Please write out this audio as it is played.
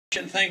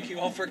And thank you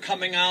all for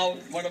coming out.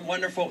 What a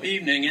wonderful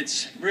evening.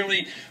 It's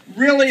really,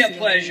 really a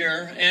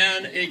pleasure,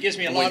 and it gives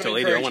me a lot of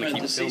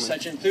encouragement to see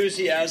such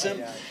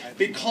enthusiasm,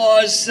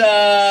 because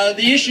the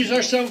issues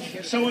are so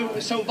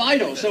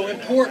vital, so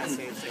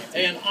important.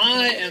 And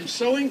I am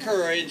so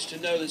encouraged to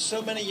know that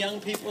so many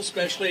young people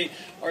especially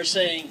are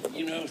saying,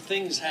 you know,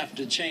 things have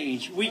to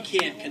change. We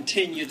can't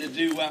continue to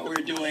do what we're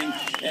doing,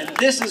 and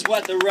this is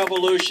what the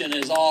revolution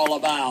is all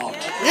about.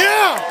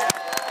 Yeah!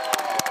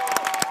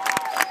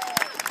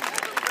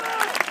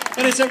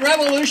 But it's a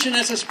revolution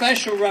that's a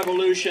special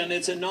revolution.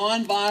 It's a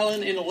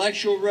nonviolent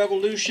intellectual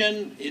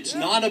revolution. It's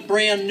not a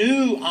brand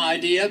new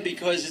idea,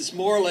 because it's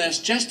more or less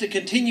just a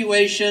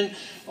continuation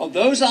of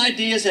those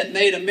ideas that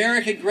made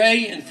America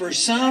great, and for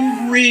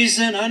some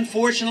reason,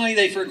 unfortunately,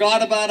 they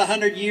forgot about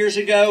 100 years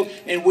ago,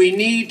 and we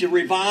need to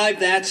revive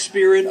that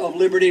spirit of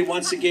liberty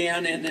once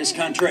again in this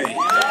country.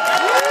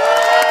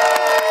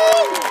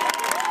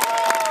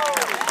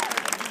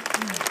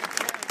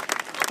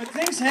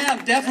 Things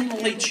have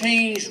definitely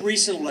changed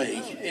recently,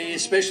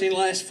 especially in the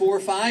last 4 or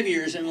 5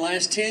 years, in the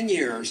last 10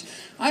 years.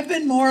 I've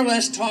been more or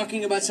less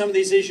talking about some of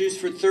these issues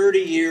for 30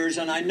 years,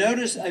 and I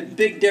noticed a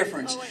big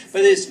difference.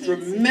 But it's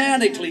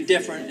dramatically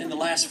different in the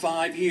last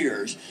 5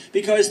 years,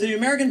 because the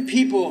American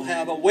people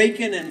have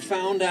awakened and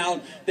found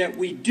out that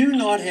we do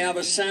not have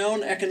a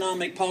sound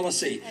economic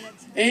policy.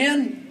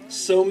 And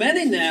so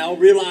many now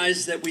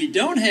realize that we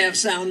don't have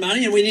sound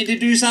money, and we need to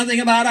do something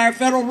about our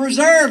Federal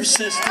Reserve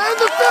system.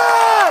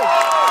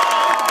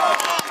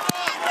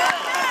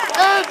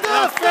 And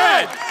the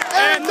Fed!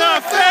 And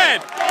the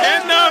Fed!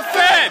 And the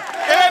Fed!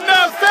 And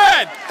the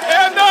Fed!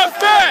 And the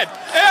Fed!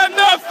 And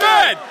the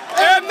Fed!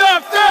 And the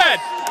Fed!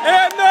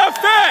 And the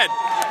Fed!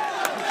 And the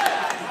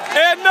Fed!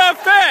 And the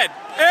Fed!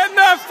 And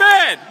the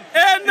Fed!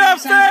 And the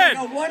Fed!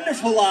 Sounds like a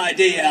wonderful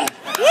idea.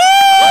 Woo!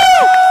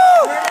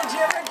 Where did you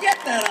ever get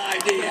that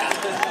idea?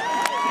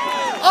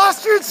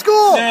 Austrian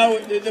school! No,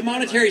 the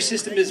monetary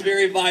system is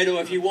very vital.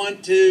 If you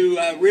want to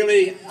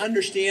really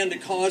understand the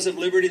cause of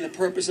liberty, the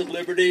purpose of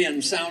liberty,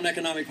 and sound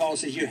economic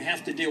policies, you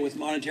have to deal with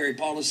monetary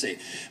policy.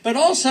 But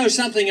also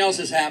something else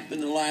has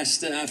happened in the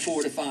last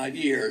 4 to 5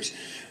 years.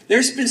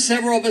 There's been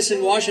several of us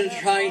in Washington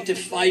trying to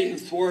fight and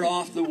thwart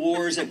off the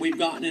wars that we've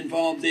gotten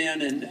involved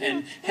in,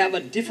 and have a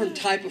different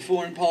type of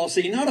foreign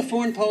policy. Not a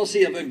foreign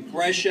policy of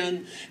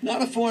aggression,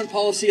 not a foreign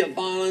policy of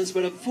violence,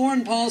 but a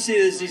foreign policy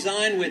that is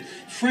designed with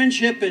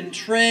friendship and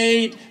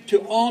trade to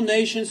all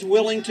nations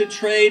willing to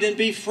trade and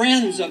be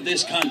friends of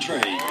this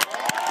country.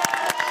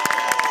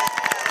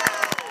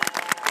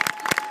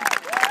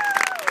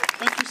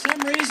 But for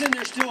some reason,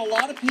 there's still a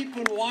lot of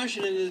people in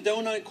Washington that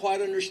don't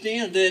quite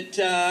understand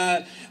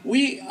that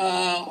we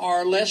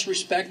are less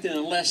respected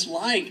and less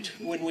liked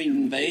when we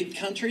invade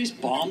countries,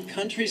 bomb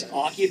countries,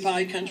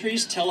 occupy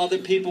countries, tell other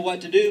people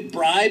what to do,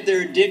 bribe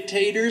their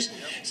dictators.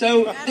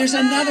 So there's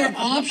another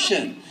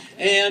option.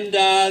 And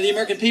the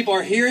American people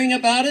are hearing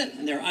about it,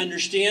 and they're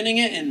understanding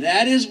it, and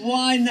that is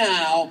why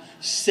now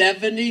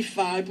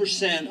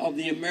 75% of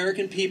the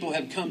American people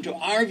have come to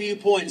our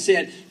viewpoint and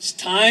said, it's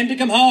time to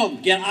come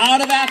home. Get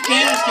out of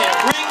Afghanistan.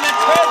 Bring the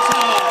troops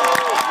home.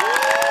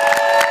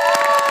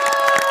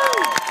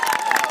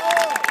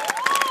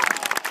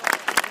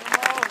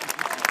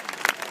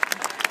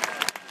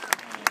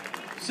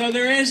 So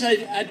there is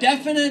a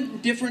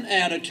definite different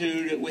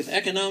attitude with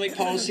economic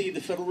policy,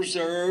 the Federal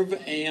Reserve,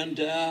 and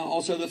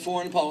also the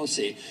foreign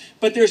policy.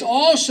 But there's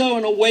also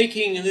an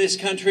awakening in this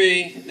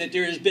country that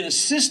there has been a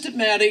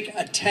systematic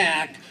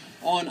attack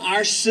on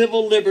our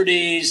civil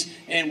liberties,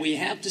 and we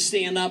have to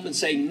stand up and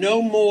say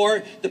no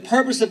more. The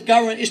purpose of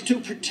government is to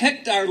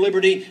protect our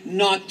liberty,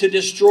 not to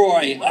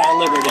destroy our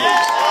liberties.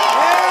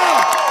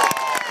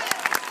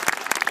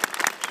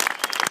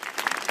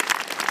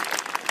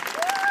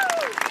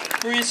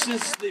 For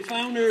instance, the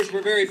founders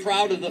were very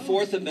proud of the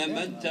Fourth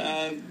Amendment.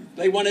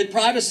 They wanted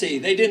privacy.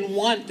 They didn't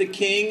want the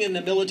king and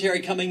the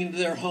military coming into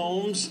their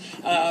homes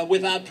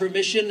without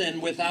permission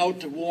and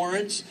without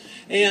warrants.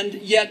 And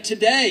yet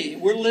today,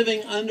 we're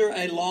living under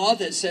a law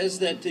that says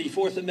that the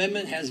Fourth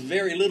Amendment has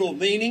very little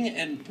meaning,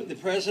 and the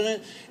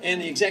president and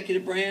the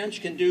executive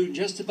branch can do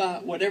just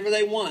about whatever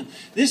they want.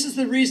 This is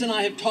the reason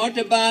I have talked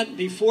about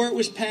before it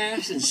was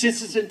passed and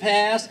since it's been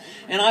passed,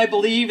 and I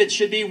believe it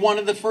should be one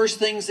of the first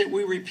things that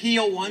we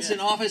repeal once in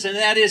office, and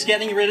that is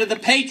getting rid of the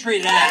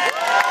Patriot Act.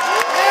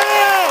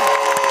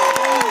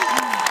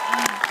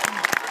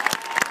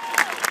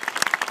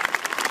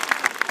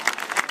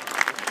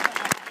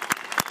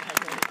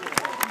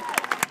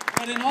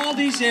 But in all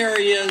these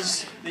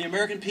areas, the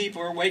American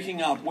people are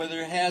waking up,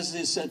 whether it has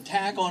this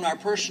attack on our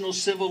personal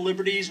civil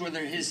liberties, whether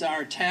it's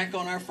our attack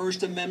on our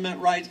First Amendment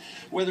rights,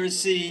 whether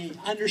it's the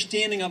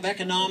understanding of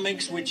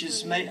economics, which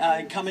is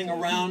coming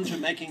around to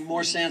making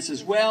more sense,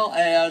 as well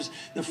as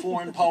the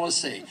foreign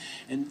policy.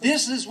 And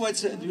this is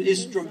what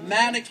is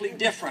dramatically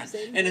different.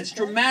 And it's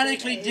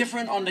dramatically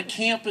different on the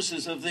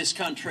campuses of this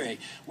country.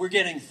 We're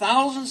getting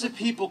thousands of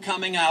people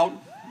coming out.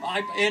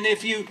 And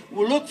if you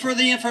look for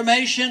the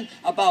information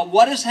about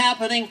what is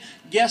happening,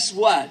 guess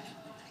what?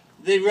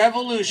 the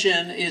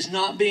revolution is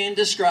not being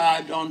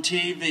described on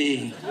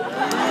TV.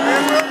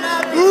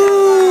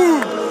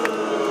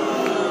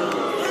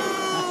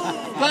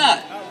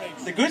 But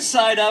the good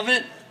side of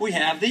it, we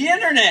have the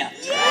internet.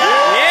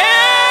 Yeah!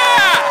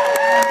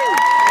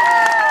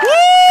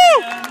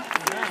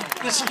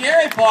 The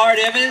scary part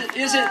of it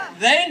is that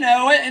they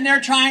know it and they're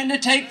trying to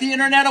take the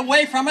internet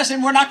away from us,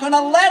 and we're not going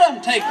to let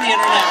them take the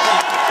internet from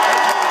us.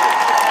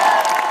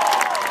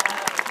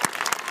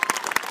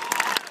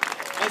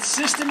 But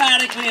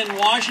systematically in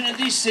Washington,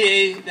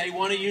 D.C., they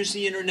want to use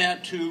the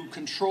internet to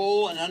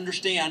control and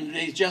understand.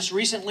 They just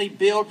recently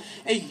built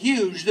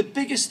the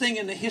biggest thing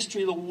in the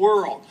history of the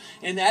world,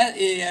 and that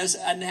is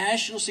a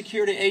national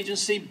security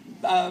agency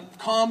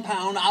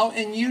compound out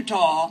in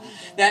Utah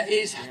that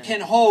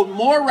can hold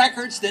more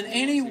records than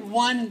any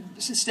one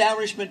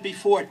establishment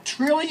before.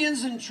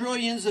 Trillions and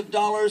trillions of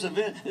dollars of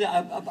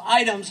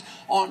items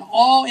on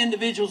all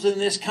individuals in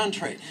this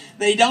country.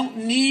 They don't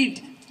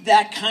need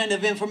that kind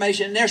of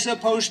information. They're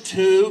supposed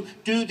to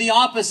do the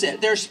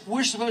opposite.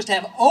 We're supposed to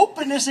have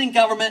openness in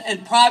government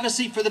and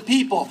privacy for the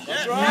people,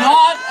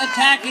 not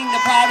attacking the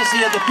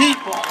privacy of the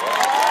people.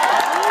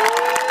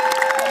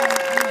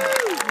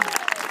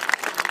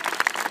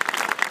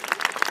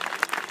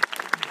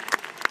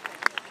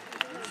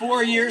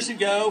 4 years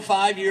ago,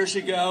 5 years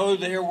ago,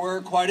 there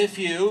were quite a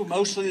few,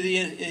 mostly the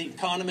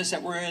economists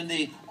that were in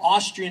the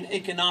Austrian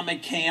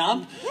economic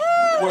camp,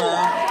 were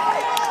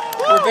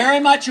very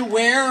much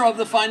aware of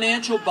the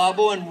financial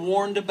bubble and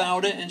warned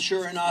about it, and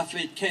sure enough,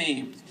 it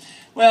came.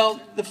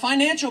 Well, the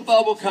financial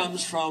bubble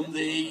comes from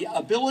the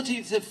ability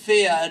of the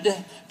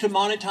Fed to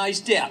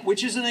monetize debt,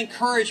 which is an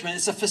encouragement.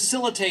 It's a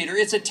facilitator.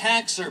 It's a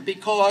taxer,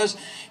 because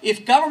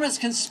if governments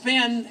can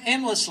spend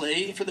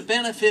endlessly for the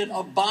benefit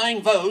of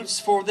buying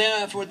votes for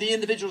the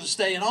individuals to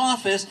stay in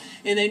office,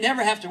 and they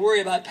never have to worry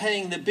about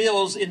paying the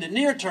bills in the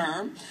near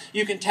term,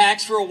 you can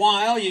tax for a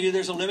while.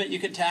 There's a limit you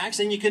can tax,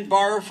 and you can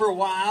borrow for a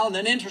while, and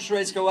then interest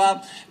rates go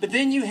up. But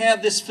then you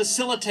have this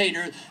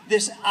facilitator,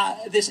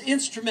 this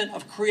instrument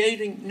of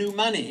creating new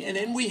money. And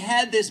then we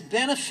had this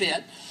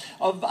benefit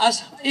of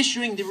us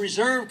issuing the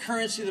reserve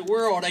currency of the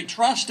world. I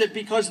trust it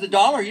because the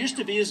dollar used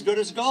to be as good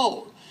as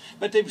gold.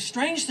 But the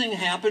strange thing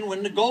happened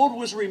when the gold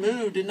was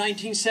removed in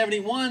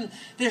 1971,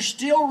 there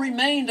still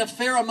remained a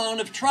fair amount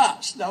of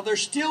trust. Now, they're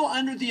still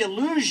under the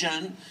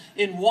illusion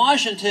in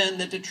Washington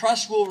that the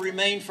trust will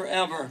remain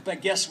forever. But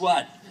guess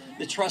what?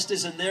 The trust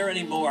isn't there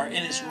anymore,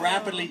 and it's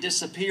rapidly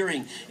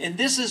disappearing. And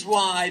this is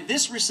why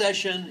this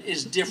recession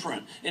is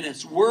different, and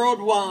it's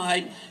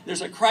worldwide.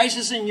 There's a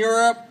crisis in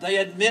Europe. They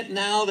admit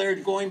now they're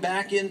going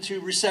back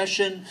into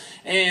recession.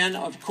 And,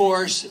 of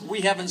course,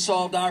 we haven't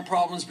solved our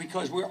problems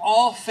because we're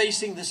all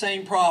facing the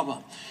same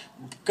problem.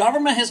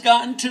 Government has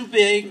gotten too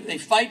big. They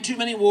fight too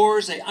many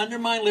wars. They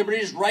undermine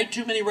liberties, write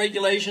too many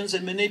regulations,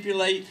 and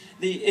manipulate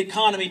the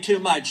economy too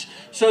much.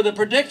 So the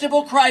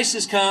predictable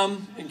crises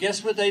come, and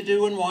guess what they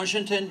do in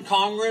Washington?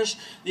 Congress,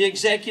 the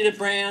executive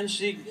branch,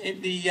 the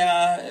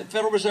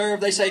Federal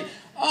Reserve, they say,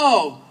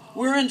 oh,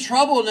 we're in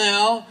trouble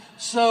now,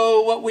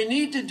 so what we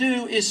need to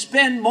do is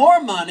spend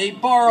more money,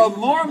 borrow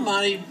more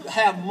money,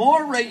 have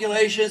more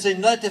regulations,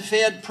 and let the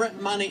Fed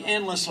print money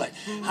endlessly.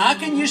 How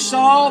can you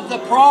solve the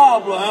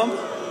problem?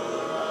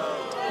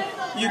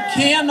 You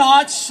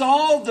cannot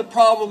solve the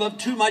problem of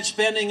too much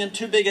spending and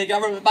too big a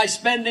government by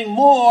spending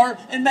more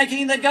and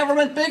making the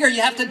government bigger.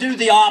 You have to do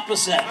the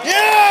opposite.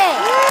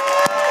 Yeah!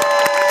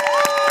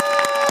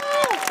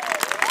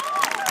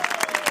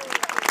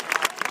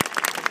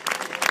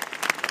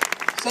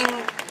 So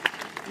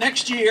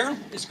next year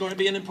is going to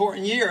be an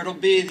important year. It'll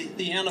be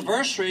the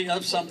anniversary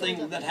of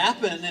something that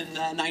happened in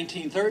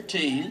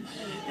 1913.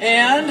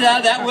 And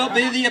that will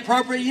be the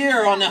appropriate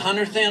year. On the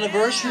 100th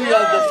anniversary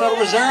of the Federal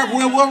Reserve,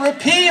 we will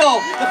repeal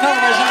the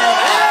Federal Reserve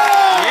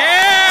Act.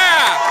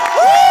 Yeah!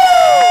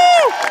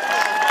 Woo!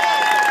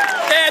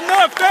 And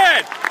the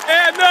Fed!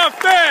 And the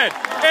Fed!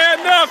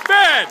 And the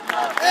Fed!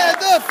 And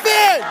the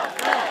Fed!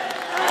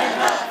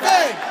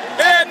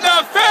 And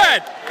the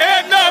Fed!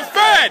 And the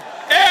Fed!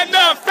 And the Fed! And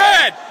the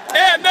Fed!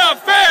 And the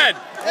Fed!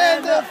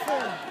 And the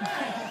Fed!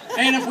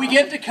 And if we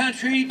get the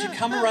country to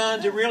come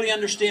around to really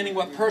understanding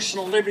what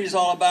personal liberty is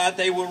all about,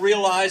 they will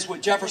realize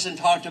what Jefferson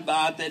talked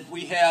about, that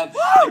we have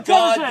a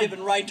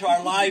God-given right to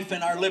our life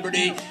and our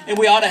liberty, and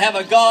we ought to have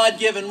a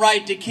God-given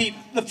right to keep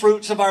the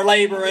fruits of our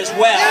labor as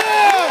well.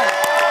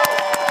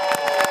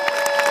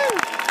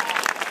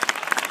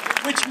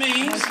 Which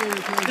means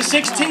the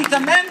 16th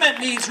Amendment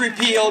needs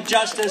repealed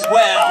just as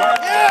well.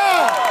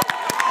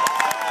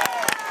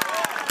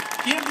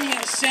 Give the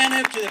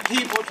incentive to the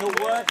people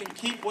to work and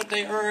keep what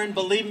they earn.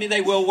 Believe me,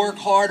 they will work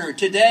harder.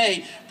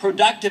 Today,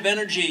 productive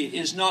energy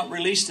is not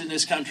released in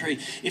this country.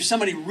 If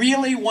somebody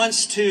really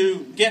wants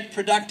to get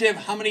productive,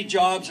 how many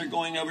jobs are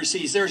going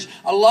overseas? There's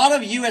a lot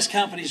of U.S.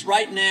 companies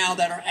right now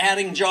that are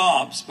adding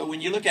jobs. But when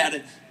you look at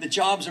it, the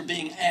jobs are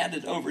being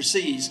added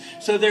overseas.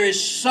 So there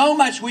is so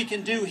much we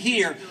can do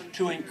here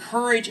to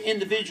encourage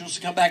individuals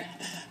to come back.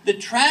 The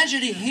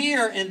tragedy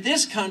here in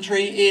this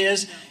country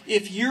is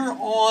if you're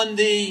on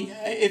the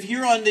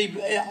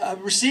be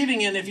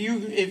receiving, and if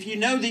you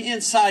know the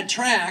inside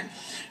track,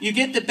 you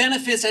get the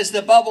benefits as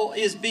the bubble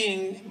is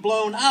being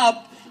blown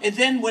up, and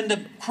then when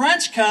the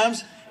crunch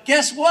comes,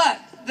 guess what?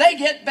 They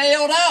get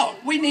bailed out.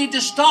 We need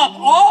to stop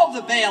all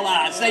the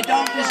bailouts. They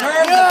don't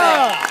deserve the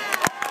bailout.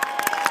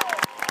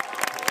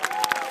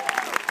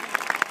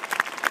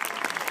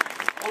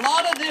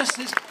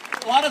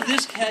 A lot of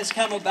this has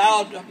come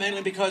about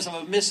mainly because of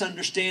a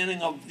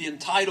misunderstanding of the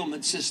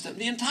entitlement system.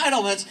 The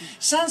entitlements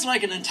sounds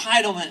like an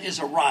entitlement is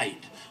a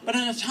right, but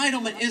an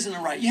entitlement isn't a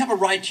right. You have a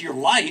right to your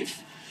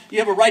life. You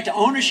have a right to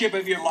ownership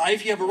of your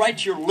life. You have a right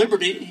to your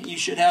liberty. You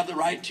should have the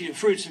right to the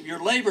fruits of your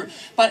labor.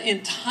 But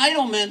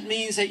entitlement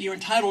means that you're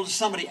entitled to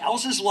somebody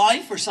else's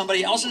life or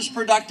somebody else's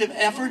productive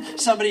effort,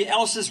 somebody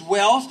else's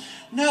wealth.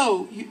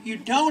 No, you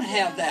don't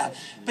have that.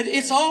 But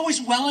it's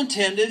always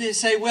well-intended to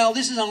say, well,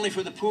 this is only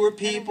for the poor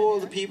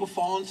people, the people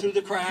falling through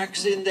the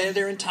cracks, and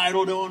they're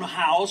entitled to own a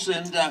house.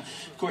 And,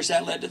 of course,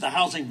 that led to the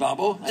housing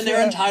bubble. And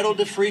they're entitled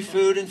to free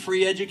food and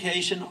free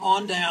education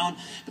on down.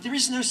 But there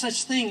is no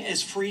such thing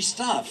as free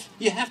stuff.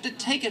 You have to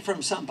take it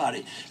from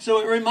somebody. So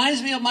it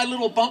reminds me of my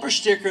little bumper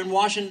sticker in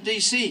Washington,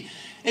 D.C.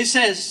 It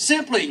says,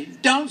 simply,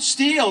 don't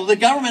steal. The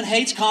government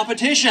hates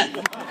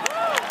competition.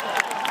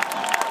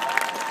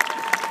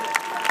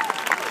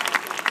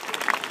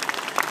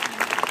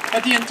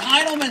 But the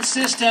entitlement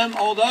system,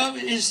 although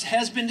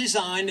has been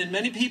designed, and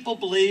many people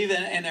believe,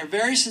 and they're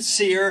very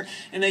sincere,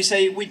 and they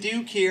say, we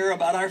do care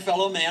about our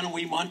fellow man, and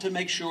we want to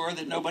make sure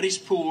that nobody's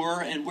poor,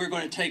 and we're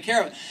going to take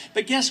care of it.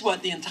 But guess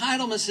what? The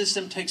entitlement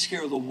system takes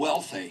care of the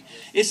wealthy.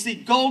 It's the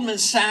Goldman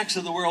Sachs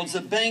of the world, it's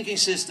the banking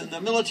system, the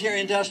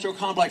military-industrial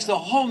complex, the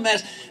whole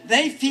mess.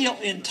 They feel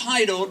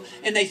entitled,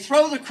 and they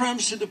throw the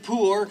crumbs to the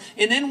poor,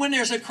 and then when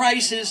there's a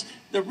crisis,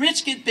 the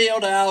rich get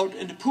bailed out,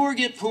 and the poor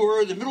get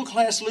poorer, the middle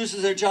class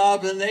loses their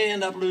jobs, and they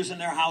end up losing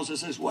their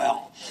houses as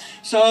well.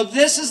 So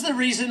this is the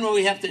reason why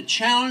we have to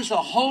challenge the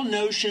whole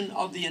notion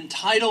of the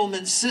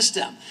entitlement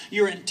system.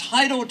 You're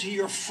entitled to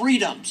your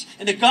freedoms,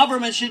 and the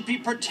government should be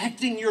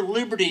protecting your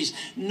liberties,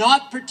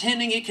 not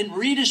pretending it can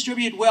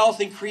redistribute wealth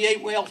and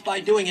create wealth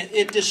by doing it.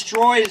 It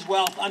destroys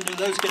wealth under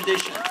those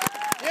conditions.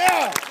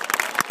 Yeah.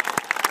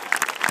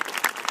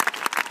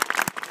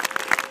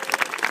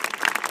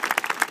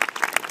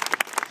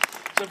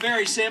 So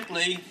very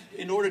simply,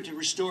 in order to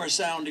restore a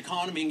sound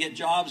economy and get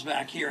jobs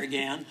back here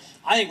again,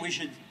 I think we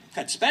should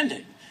cut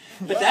spending.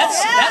 But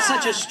that's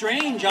such a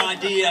strange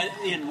idea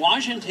in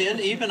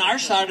Washington. Even our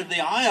side of the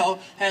aisle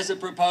has a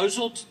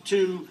proposal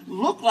to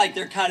look like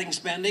they're cutting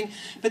spending,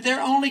 but they're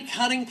only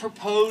cutting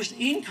proposed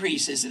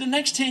increases. In the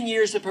next 10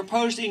 years, the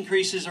proposed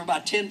increases are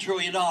about $10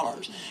 trillion.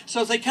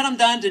 So if they cut them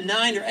down to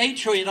 $9 or $8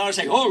 trillion,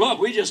 say, oh,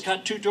 look, we just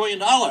cut $2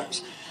 trillion.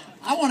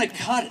 I want to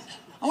cut it.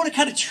 I want to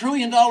cut $1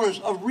 trillion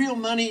of real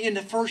money in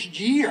the first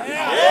year. A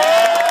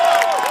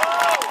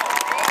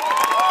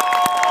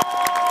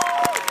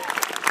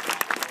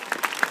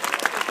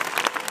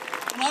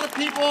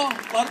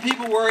lot of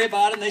people worry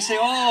about it, and they say,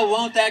 oh,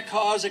 won't that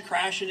cause a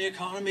crash in the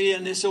economy,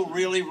 and this will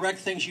really wreck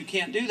things? You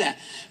can't do that.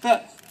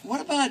 But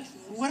what about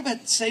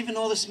saving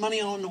all this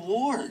money on the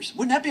wars?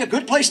 Wouldn't that be a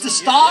good place to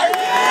start? No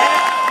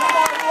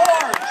more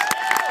wars.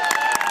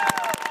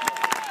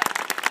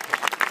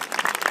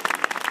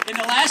 In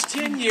the last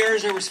 10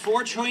 years, there was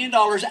 $4 trillion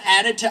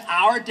added to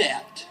our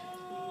debt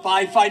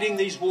by fighting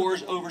these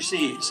wars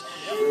overseas.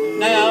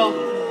 Now,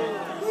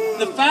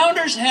 the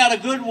founders had a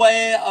good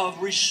way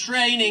of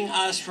restraining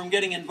us from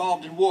getting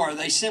involved in war.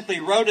 They simply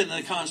wrote in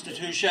the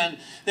Constitution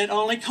that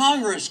only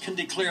Congress can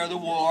declare the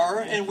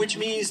war, and which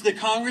means the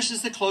Congress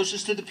is the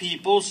closest to the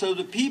people, so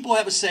the people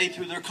have a say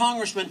through their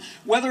congressmen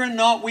whether or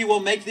not we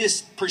will make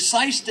this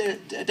precise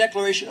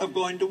declaration of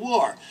going to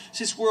war.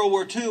 Since World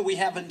War II, we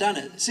haven't done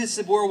it.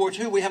 Since World War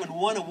II, we haven't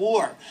won a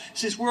war.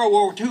 Since World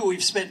War II,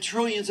 we've spent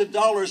trillions of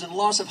dollars and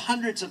loss of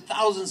hundreds of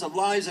thousands of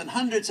lives and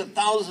hundreds of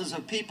thousands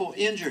of people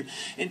injured.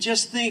 And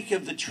just think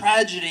of the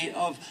tragedy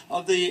of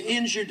the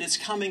injured that's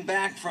coming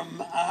back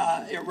from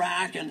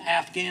Iraq and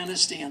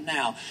Afghanistan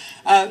now.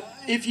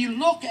 If you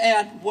look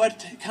at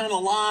what kind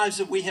of lives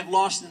that we have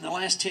lost in the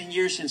last 10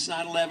 years since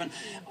 9/11,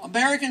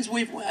 Americans,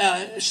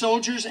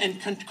 soldiers and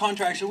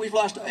contractors, we've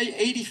lost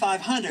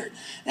 8,500.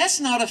 That's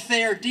not a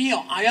fair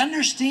deal. I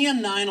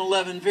understand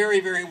 9/11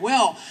 very, very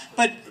well,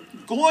 but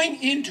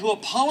going into a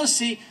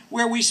policy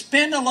where we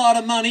spend a lot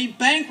of money,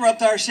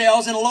 bankrupt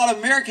ourselves, and a lot of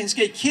Americans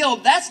get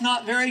killed, that's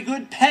not very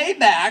good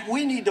payback.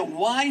 We need to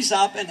wise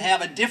up and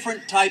have a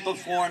different type of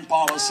foreign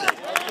policy.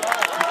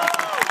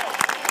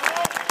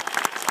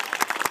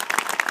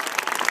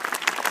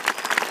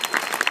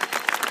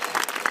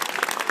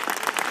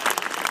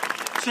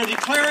 So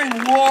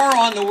declaring war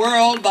on the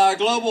world by a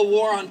global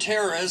war on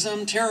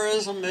terrorism,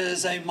 terrorism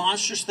is a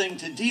monstrous thing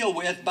to deal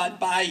with, but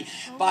by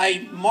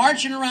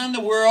marching around the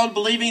world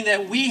believing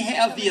that we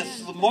have the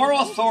moral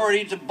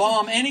authority to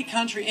bomb any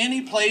country, any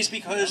place,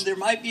 because there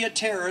might be a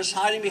terrorist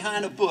hiding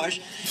behind a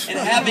bush, and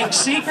having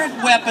secret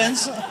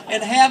weapons,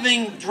 and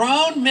having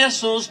drone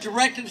missiles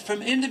directed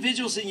from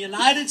individuals in the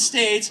United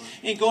States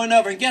and going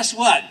over. And guess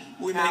what?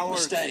 We make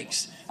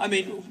mistakes. I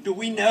mean, do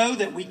we know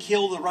that we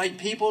kill the right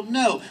people?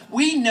 No.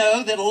 We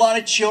know that a lot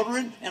of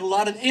children and a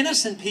lot of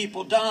innocent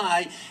people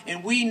die,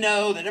 and we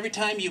know that every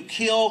time you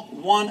kill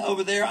one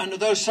over there, under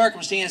those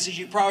circumstances,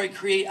 you probably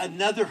create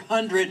another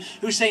 100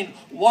 who's saying,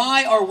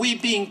 why are we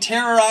being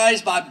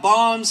terrorized by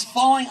bombs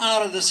falling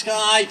out of the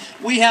sky?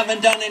 We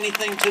haven't done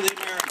anything to the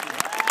Americans.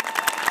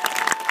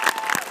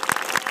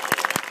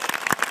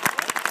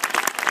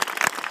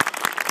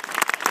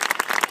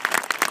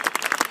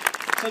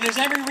 So there's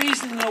every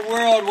reason in the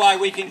world why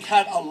we can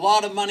cut a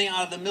lot of money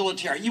out of the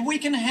military. We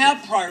can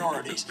have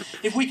priorities.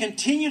 If we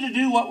continue to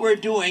do what we're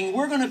doing,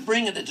 we're going to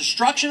bring in the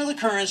destruction of the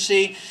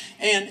currency,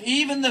 and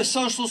even the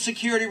Social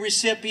Security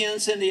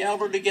recipients and the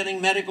elderly getting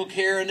medical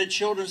care and the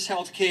children's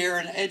health care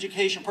and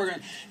education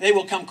programs, they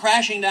will come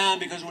crashing down,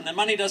 because when the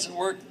money doesn't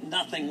work,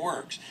 nothing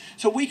works.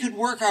 So we could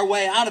work our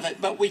way out of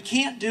it, but we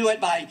can't do it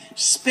by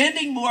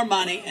spending more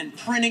money and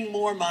printing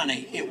more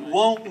money. It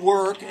won't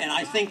work, and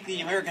I think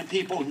the American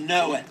people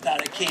know it, that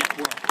it can't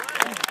work.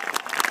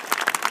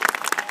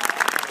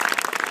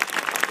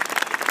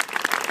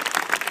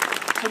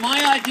 So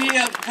my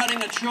idea of cutting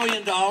 $1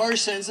 trillion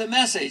sends a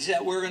message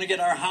that we're going to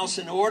get our house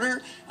in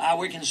order.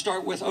 We can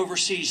start with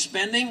overseas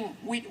spending.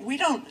 We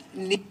don't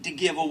need to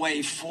give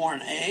away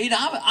foreign aid.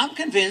 I'm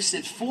convinced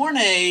that foreign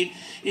aid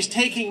is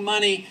taking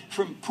money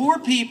from poor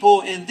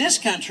people in this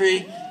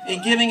country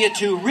and giving it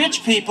to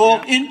rich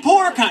people in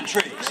poor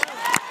countries.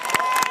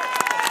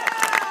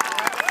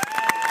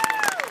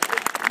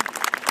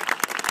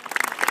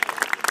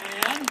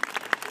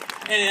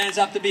 And it ends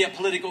up to be a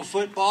political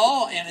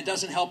football, and it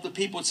doesn't help the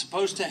people it's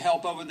supposed to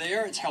help over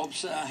there. It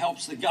helps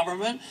the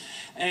government.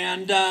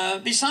 And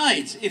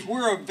besides, if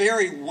we're a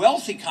very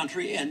wealthy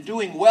country and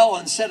doing well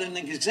and setting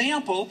an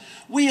example,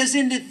 we as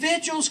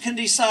individuals can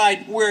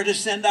decide where to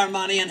send our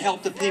money and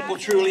help the people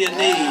truly in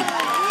need.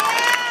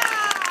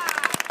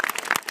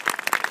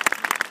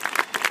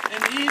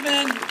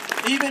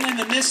 And even in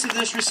the midst of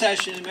this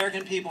recession,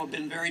 American people have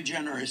been very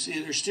generous.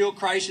 There's still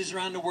crises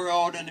around the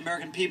world, and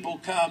American people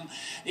come.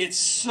 It's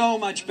so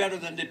much better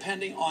than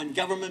depending on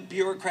government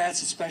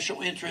bureaucrats and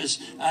special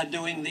interests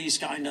doing these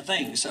kind of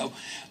things. So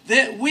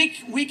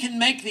we can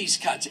make these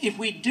cuts. If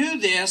we do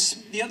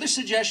this, the other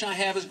suggestion I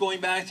have is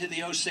going back to the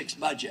 2006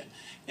 budget.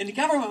 And the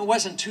government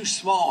wasn't too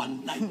small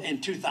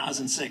in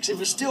 2006. It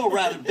was still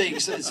rather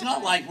big, so it's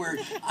not like we're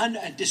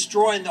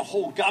destroying the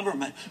whole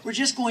government. We're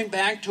just going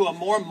back to a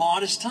more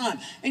modest time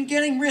and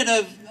getting rid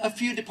of a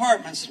few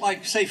departments,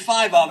 like, say,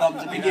 5 of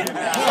them to begin with.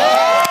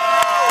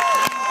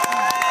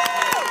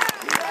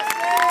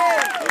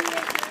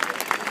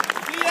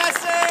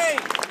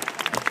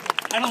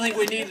 I don't think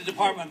we need the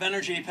Department of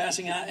Energy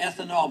passing out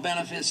ethanol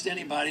benefits to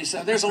anybody.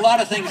 So there's a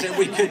lot of things that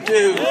we could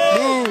do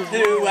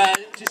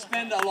to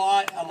spend a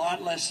lot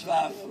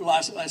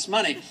less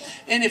money.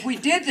 And if we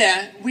did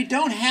that, we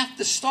don't have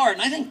to start.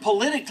 And I think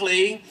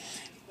politically,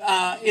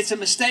 it's a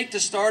mistake to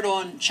start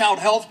on child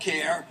health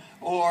care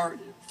or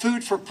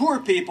food for poor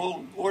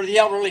people or the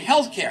elderly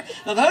health care.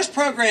 Now those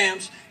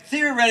programs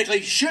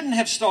theoretically shouldn't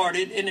have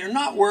started, and they're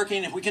not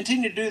working. If we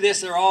continue to do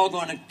this, they're all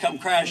going to come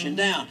crashing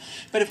down.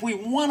 But if we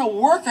want to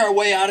work our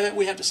way out of it,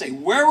 we have to say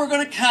where we're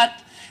going to cut,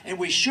 and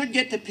we should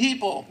get the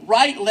people,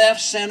 right,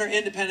 left, center,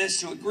 independents,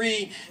 to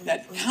agree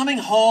that coming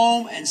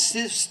home and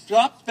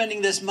stop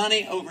spending this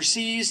money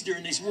overseas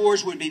during these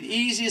wars would be the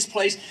easiest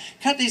place.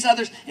 Cut these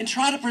others and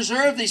try to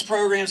preserve these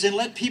programs and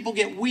let people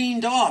get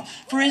weaned off.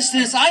 For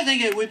instance, I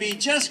think it would be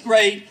just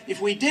great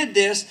if we did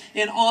this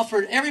and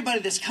offered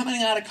everybody that's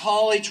coming out of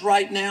college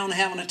right now and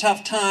having a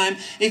tough time,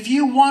 if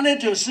you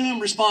wanted to assume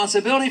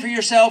responsibility for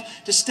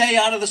yourself, to stay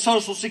out of the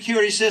Social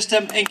Security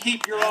system and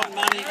keep your own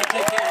money and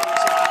take care of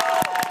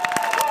yourself.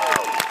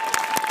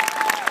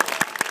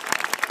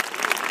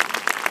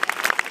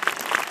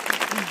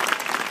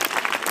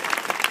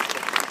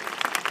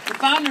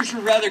 Founders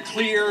were rather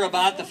clear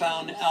about the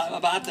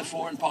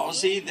foreign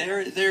policy.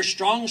 Their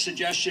strong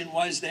suggestion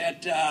was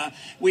that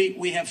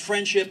we have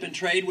friendship and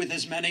trade with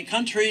as many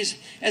countries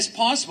as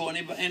possible,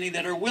 any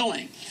that are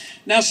willing.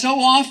 Now, so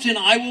often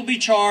I will be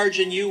charged,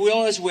 and you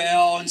will as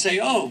well, and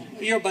say, oh,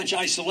 you're a bunch of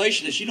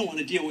isolationists. You don't want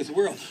to deal with the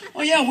world.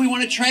 Oh, yeah, we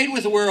want to trade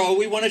with the world.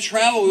 We want to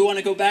travel. We want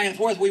to go back and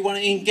forth. We want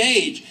to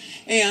engage.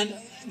 And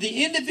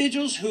the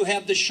individuals who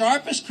have the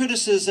sharpest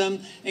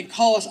criticism and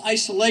call us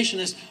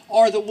isolationists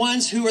are the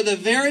ones who are the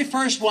very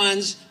first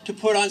ones to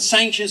put on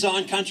sanctions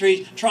on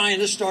countries trying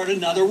to start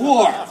another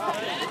war.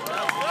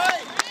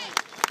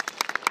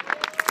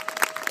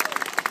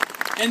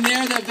 And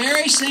they're the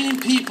very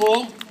same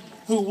people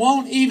who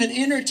won't even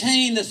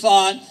entertain the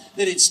thought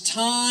that it's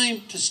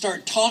time to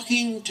start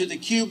talking to the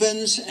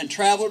Cubans and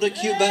travel to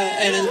Cuba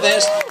and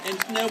invest in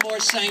no more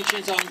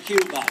sanctions on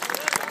Cuba.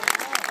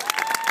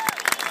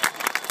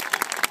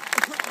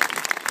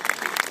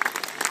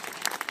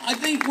 I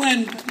think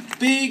when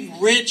big,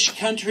 rich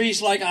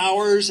countries like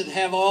ours that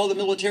have all the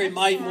military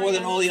might more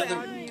than all the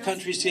other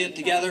countries get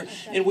together,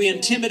 and we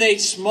intimidate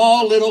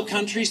small little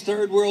countries,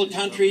 third world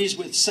countries,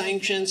 with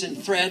sanctions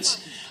and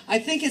threats, I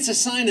think it's a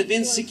sign of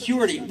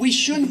insecurity. We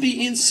shouldn't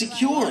be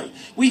insecure.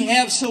 We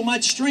have so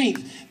much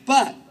strength.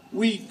 But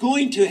we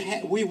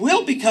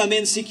will become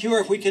insecure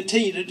if we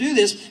continue to do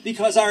this,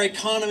 because our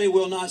economy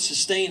will not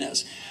sustain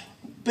us.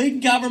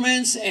 Big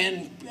governments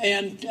and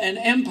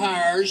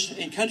empires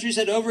in countries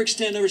that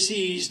overextend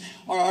overseas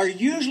are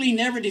usually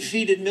never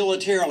defeated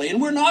militarily. And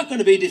we're not going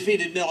to be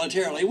defeated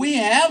militarily. We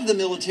have the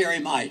military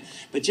might.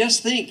 But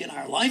just think, in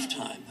our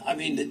lifetime, I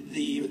mean,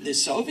 the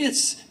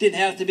Soviets didn't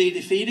have to be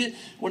defeated.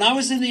 When I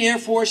was in the Air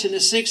Force in the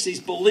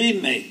 60s,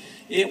 believe me,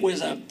 it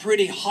was a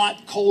pretty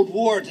hot Cold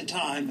War at the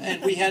time.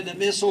 And we had the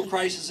missile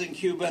crisis in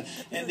Cuba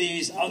and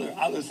these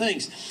other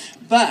things.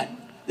 But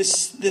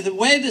the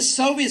way the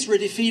Soviets were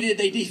defeated,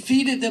 they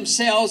defeated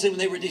themselves, and when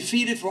they were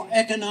defeated for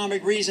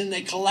economic reason,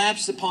 they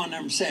collapsed upon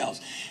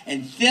themselves.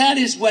 And that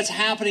is what's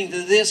happening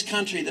to this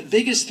country. The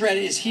biggest threat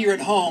is here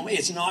at home.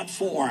 It's not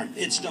foreign,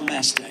 it's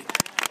domestic.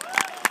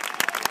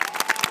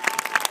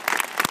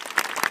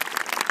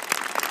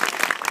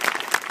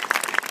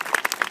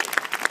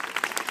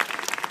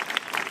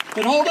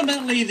 But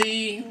ultimately,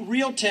 the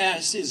real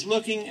test is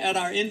looking at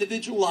our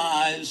individual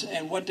lives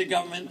and how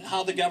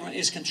the government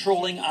is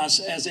controlling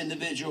us as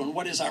individuals, and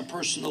what is our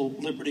personal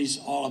liberties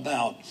all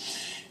about.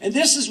 And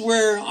this is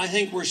where I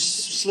think we're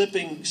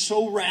slipping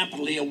so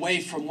rapidly away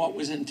from what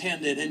was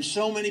intended. And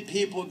so many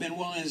people have been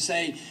willing to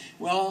say,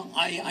 well,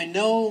 I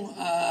know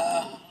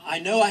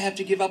I have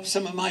to give up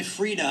some of my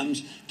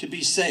freedoms to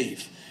be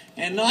safe.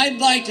 And I'd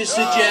like to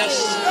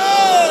suggest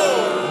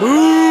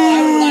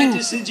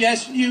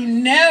you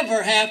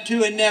never have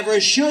to and never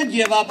should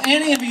give up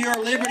any of your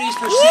liberties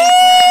for safety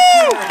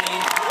and security.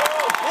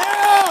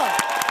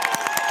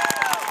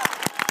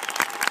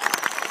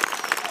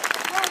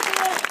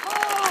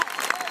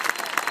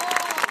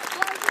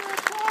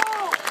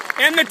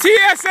 And the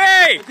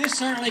TSA! But this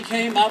certainly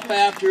came up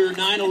after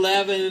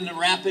 9/11 and the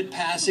rapid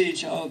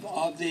passage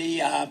of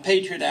the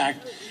Patriot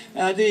Act.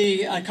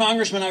 The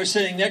congressman I was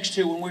sitting next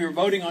to when we were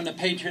voting on the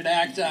Patriot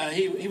Act,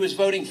 he was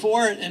voting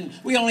for it, and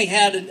we only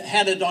had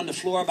it on the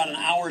floor about an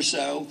hour or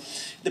so.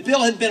 The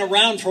bill had been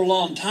around for a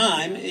long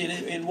time,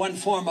 in one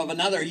form or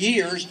another,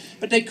 years,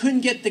 but they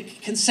couldn't get the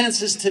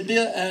consensus to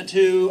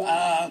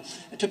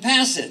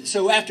pass it.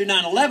 So after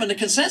 9/11, the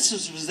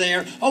consensus was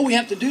there. Oh, we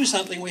have to do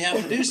something. We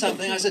have to do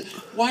something. I said,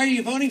 why are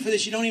you voting for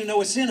this? You don't even know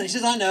what's in it. He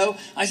says, I know.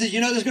 I said,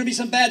 you know, there's going to be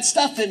some bad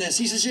stuff in this.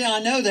 He says, yeah,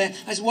 I know that.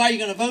 I said, why are you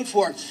going to vote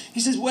for it?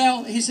 He says,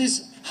 well,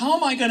 how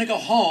am I going to go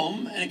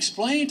home and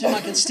explain to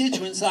my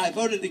constituents that I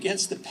voted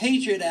against the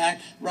Patriot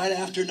Act right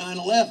after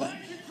 9/11?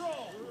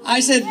 I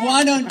said,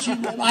 why don't you?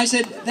 I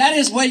said, that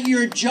is what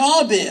your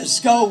job is.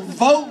 Go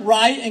vote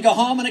right and go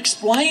home and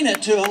explain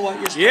it to them what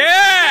you're supposed to do.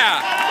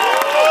 Yeah!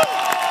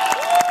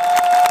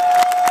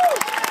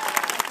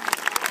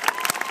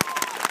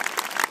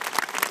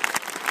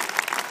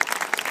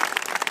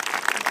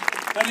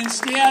 But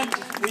instead,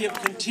 we have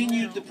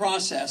continued the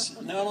process.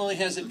 Not only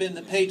has it been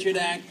the Patriot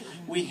Act,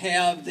 we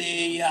have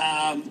the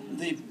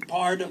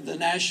part of the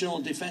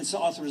National Defense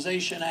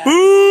Authorization Act,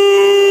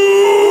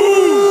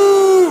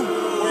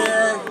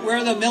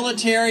 where the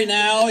military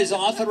now is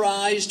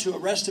authorized to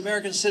arrest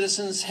American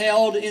citizens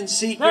held in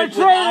secret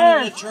without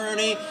an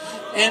attorney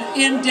and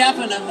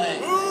indefinitely.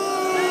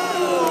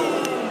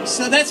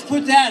 So let's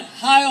put that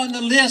high on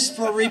the list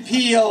for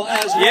repeal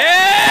as well.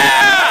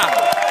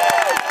 Yeah!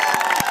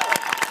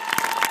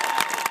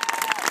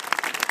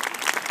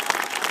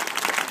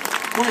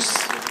 Of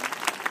course,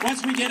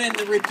 once we get in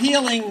the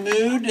repealing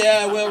mood,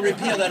 we'll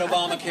repeal that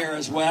Obamacare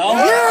as well.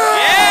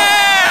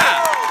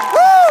 Yeah!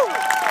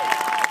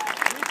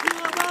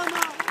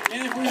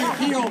 And if we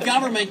repeal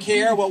government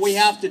care, what we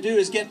have to do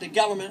is get the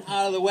government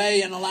out of the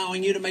way and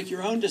allowing you to make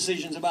your own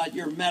decisions about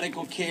your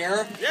medical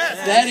care.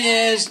 Yes. That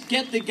is,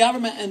 get the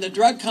government and the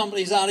drug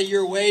companies out of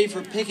your way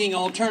for picking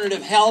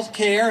alternative health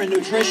care and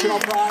nutritional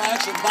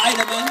products and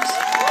vitamins.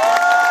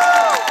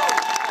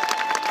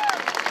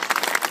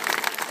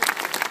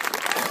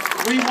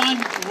 We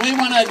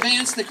want to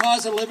advance the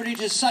cause of liberty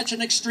to such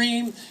an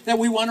extreme that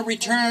we want to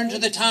return to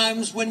the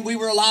times when we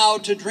were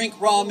allowed to drink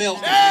raw milk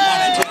if we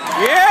wanted to.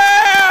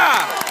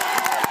 Yeah!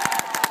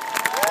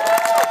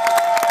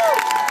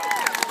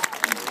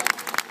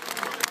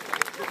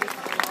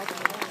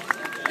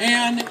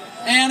 And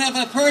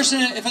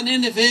if an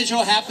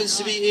individual happens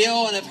to be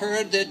ill and have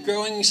heard that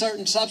growing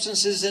certain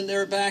substances in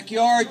their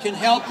backyard can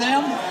help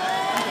them,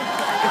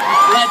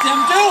 let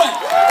them do it.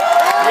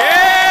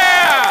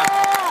 Yeah!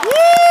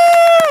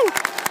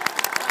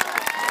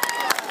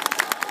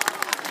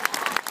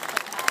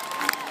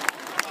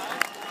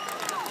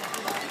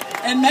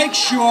 And make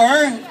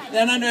sure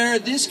that under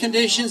these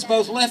conditions,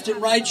 both left and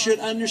right should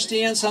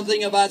understand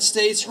something about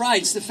states'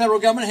 rights. The federal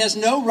government has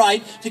no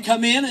right to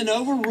come in and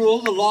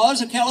overrule the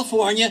laws of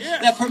California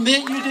that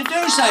permit you to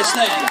do such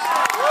things.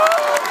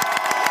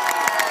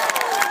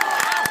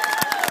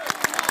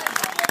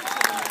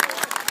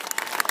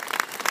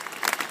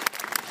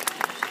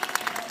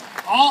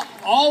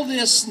 All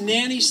this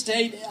nanny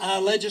state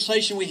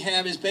legislation we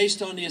have is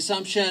based on the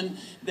assumption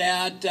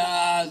that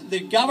the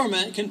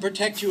government can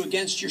protect you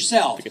against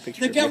yourself.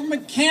 The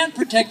government can't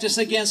protect us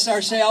against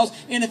ourselves,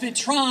 and if it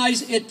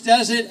tries, it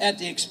does it at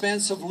the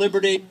expense of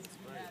liberty.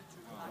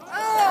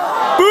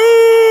 Boo!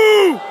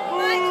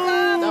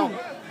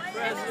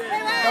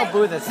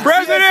 boo this.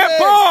 President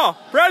Paul!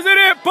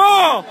 President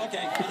Paul!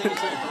 Okay,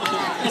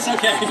 it's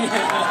okay.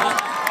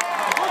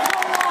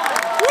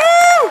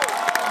 Woo!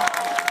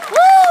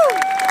 Woo!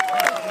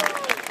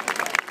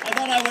 I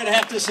thought I would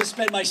have to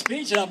suspend my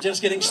speech, and I'm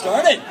just getting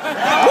started.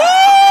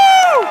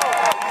 Woo!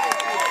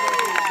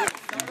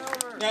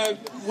 Now,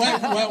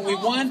 what we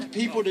want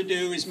people to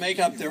do is make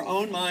up their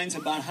own minds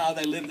about how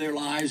they live their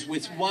lives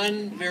with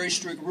one very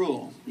strict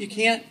rule. You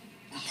can't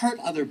hurt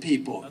other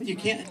people. You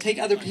can't take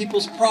other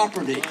people's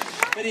property.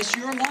 But it's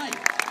your life.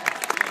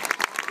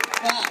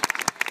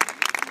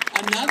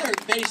 But another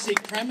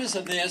basic premise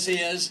of this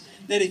is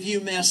that if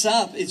you mess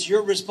up, it's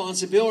your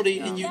responsibility,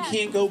 and you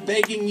can't go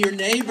begging your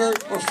neighbor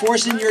or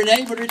forcing your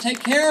neighbor to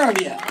take care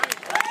of you.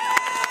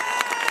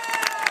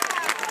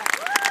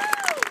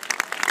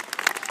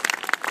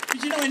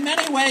 But, you know, in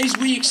many ways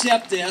we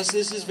accept this.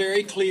 This is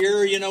very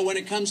clear, you know, when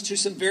it comes to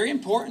some very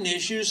important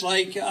issues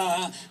like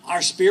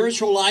our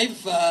spiritual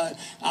life.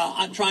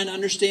 I'm trying to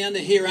understand the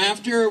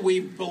hereafter. We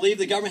believe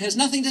the government has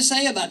nothing to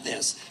say about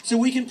this. So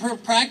we can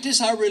practice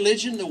our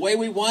religion the way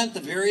we want, the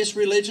various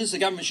religions. The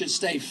government should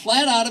stay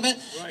flat out of it.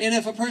 Right. And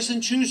if a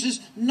person chooses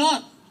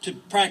not to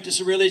practice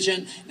a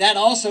religion, that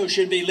also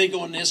should be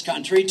legal in this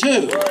country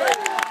too.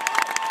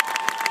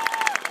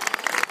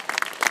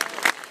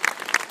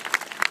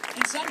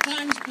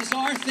 Sometimes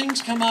bizarre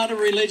things come out of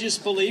religious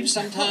beliefs.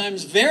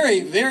 Sometimes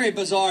very, very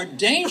bizarre,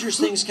 dangerous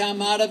things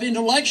come out of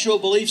intellectual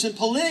beliefs and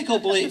political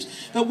beliefs.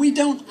 But we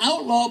don't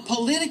outlaw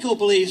political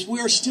beliefs. We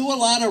are still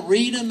allowed to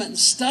read them and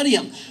study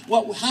them.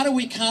 How do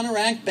we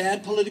counteract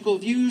bad political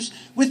views?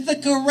 With the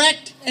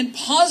correct and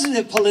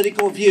positive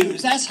political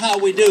views. That's how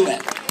we do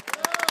it.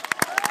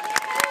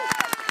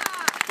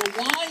 But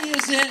why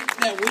is it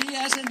that we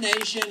as a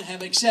nation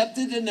have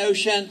accepted the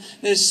notion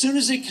that as soon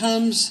as it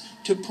comes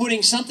to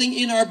putting something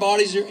in our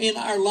bodies or in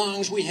our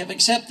lungs, we have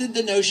accepted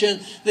the notion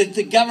that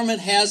the government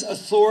has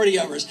authority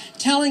over us,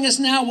 telling us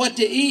now what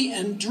to eat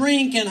and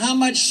drink and how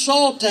much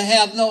salt to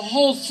have, the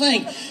whole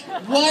thing.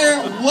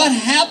 What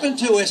happened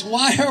to us?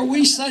 Why are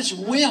we such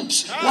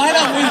wimps? Why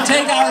don't we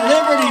take our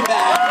liberty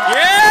back?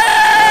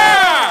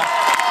 Yeah!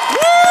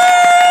 Woo!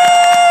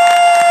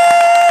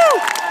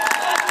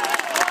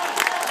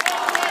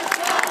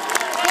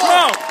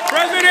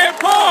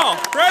 Paul!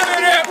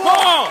 President Paul! President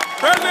Paul!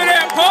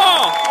 President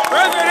Paul!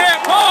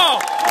 President Paul!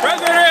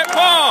 President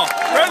Paul!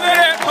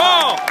 President Paul!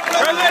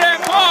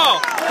 President Paul!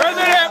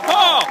 President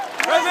Paul!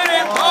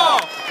 President Paul!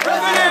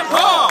 President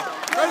Paul!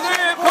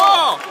 President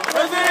Paul!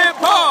 President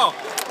Paul!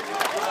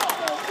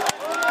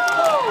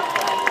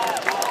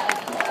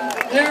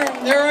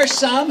 There are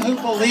some who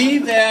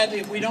believe that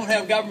if we don't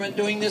have government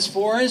doing this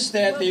for us,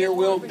 that there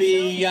will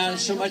be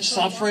so much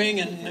suffering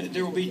and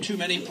there will be too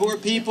many poor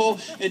people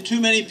and too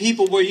many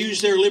people will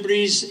use their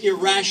liberties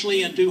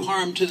irrationally and do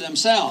harm to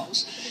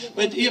themselves.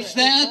 But if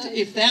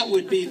that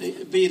would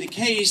be the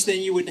case, then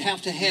you would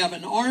have to have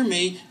an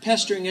army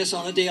pestering us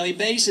on a daily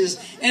basis.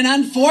 And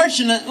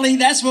unfortunately,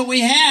 that's what we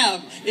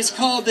have. It's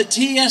called the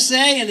TSA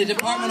and the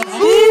Department of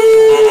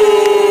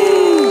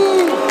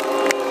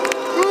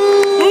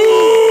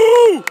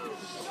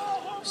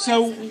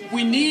So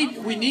we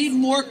need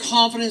more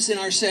confidence in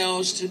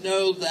ourselves to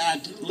know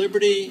that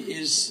liberty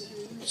is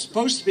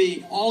supposed to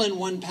be all in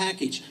one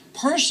package.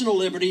 Personal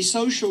liberty,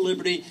 social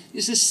liberty,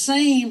 is the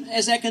same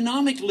as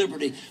economic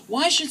liberty.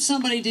 Why should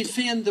somebody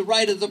defend the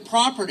right of the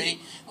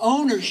property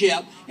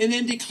ownership and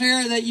then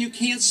declare that you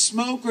can't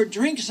smoke or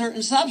drink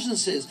certain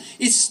substances?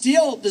 It's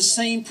still the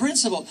same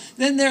principle.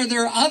 Then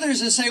there are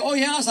others that say, oh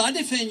yes, I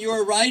defend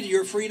your right,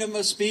 your freedom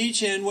of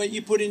speech and what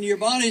you put into your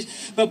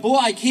bodies, but boy,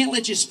 I can't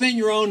let you spend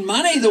your own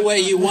money the way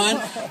you want.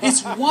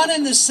 It's one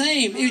and the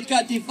same. It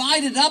got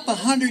divided up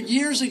 100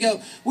 years ago.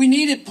 We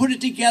need to put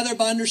it together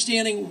by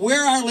understanding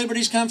where our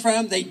liberties come from.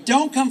 They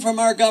don't come from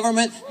our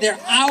government. They're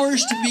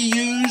ours to be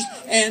used,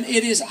 and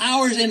it is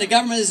ours, and the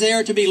government is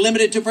there to be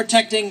limited to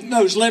protecting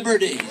those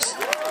liberties.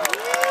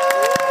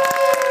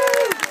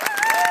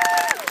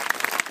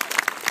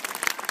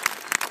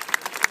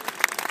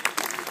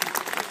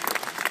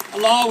 A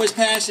law was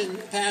passed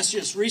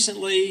just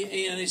recently,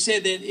 and it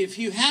said that if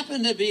you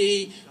happen to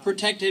be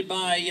protected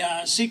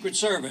by Secret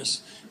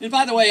Service, and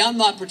by the way, I'm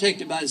not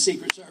protected by the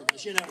Secret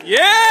Service, you know.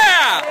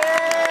 Yeah!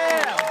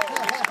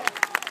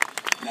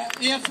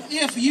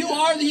 If you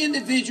are the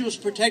individuals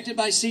protected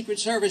by Secret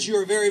Service,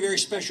 you're a very, very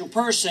special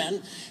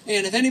person.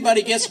 And if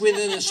anybody gets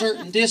within a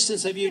certain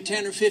distance of you,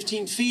 10 or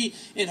 15 feet,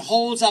 and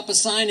holds up a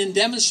sign and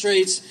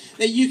demonstrates,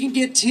 that you can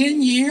get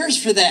 10 years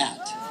for that.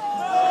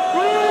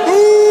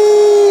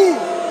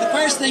 The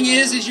first thing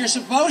is you're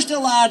supposed to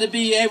allow to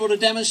be able to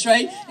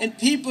demonstrate, and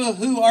people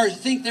who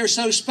think they're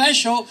so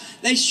special,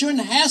 they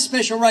shouldn't have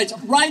special rights.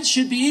 Rights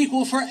should be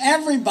equal for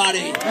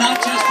everybody,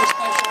 not just for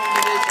special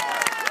individuals.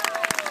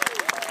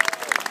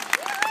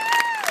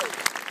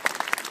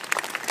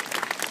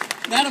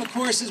 That, of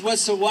course, is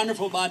what's so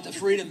wonderful about the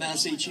freedom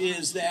message,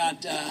 is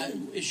that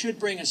it should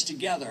bring us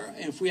together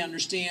if we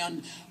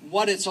understand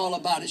what it's all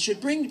about. It should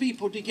bring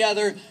people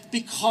together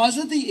because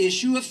of the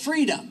issue of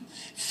freedom.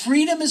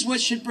 Freedom is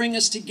what should bring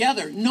us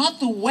together, not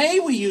the way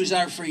we use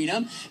our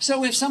freedom.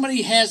 So if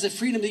somebody has the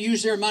freedom to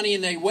use their money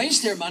and they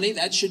waste their money,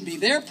 that should be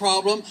their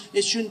problem.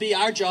 It shouldn't be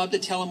our job to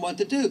tell them what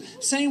to do.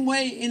 Same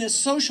way in a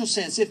social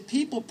sense. If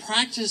people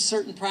practice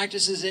certain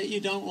practices that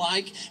you don't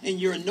like and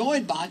you're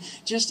annoyed by,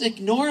 just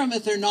ignore them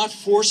if they're not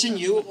forcing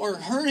you or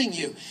hurting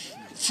you.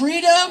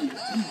 Freedom,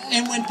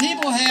 and when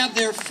people have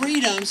their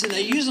freedoms and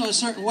they use them a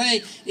certain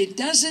way, it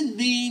doesn't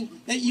mean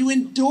that you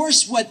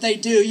endorse what they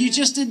do. You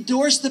just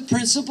endorse the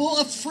principle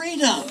of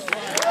freedom.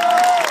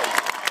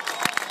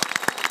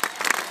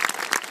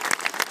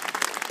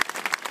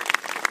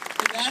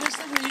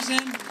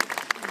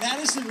 That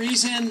is the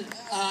reason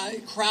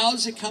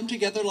crowds that come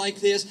together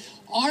like this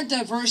are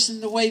diverse in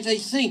the way they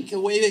think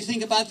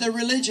about their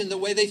religion, the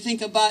way they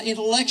think about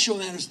intellectual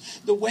matters,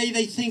 the way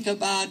they think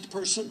about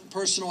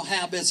personal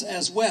habits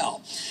as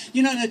well.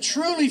 You know, in a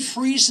truly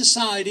free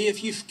society,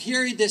 if you've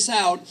carried this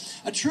out,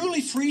 a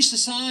truly free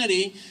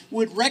society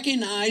would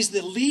recognize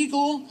the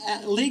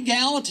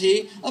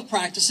legality of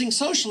practicing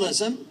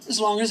socialism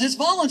as long as it's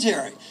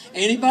voluntary.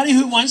 Anybody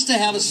who wants to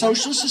have a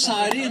social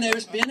society, and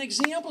there's been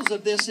examples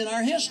of this in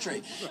our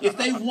history, if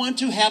they want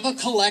to have a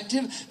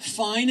collective,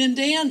 fine and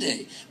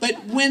dandy. But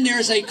when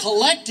there's a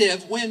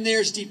collective, when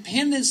there's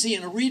dependency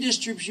and a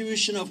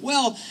redistribution of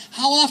wealth,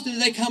 how often do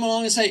they come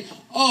along and say,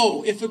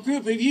 oh, if a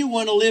group of you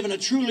want to live in a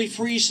truly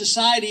free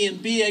society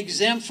and be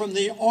exempt from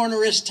the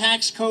onerous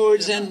tax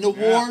codes and the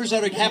wars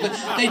that are happening,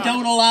 they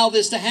don't allow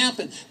this to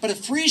happen. But a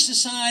free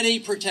society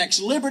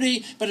protects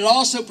liberty, but it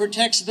also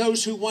protects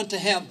those who want to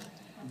have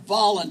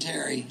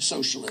voluntary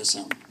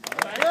socialism.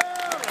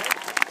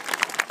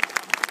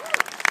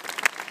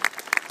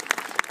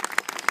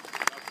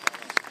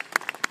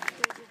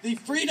 The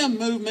freedom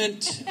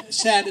movement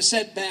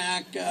set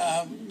back,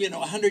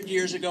 100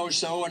 years ago or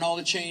so, and all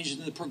the changes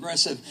in the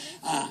progressive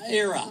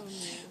era.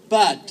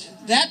 But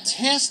that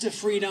test of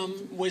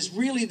freedom was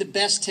really the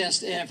best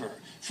test ever.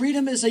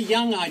 Freedom is a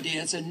young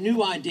idea. It's a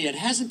new idea. It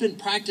hasn't been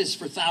practiced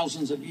for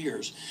thousands of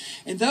years.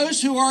 And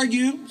those who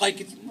argue,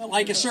 like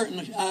a certain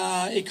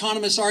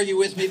economists argue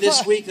with me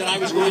this week, that I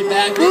was going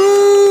back...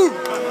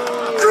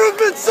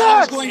 I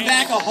was going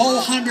back a whole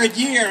 100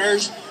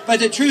 years, but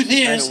the truth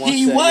is,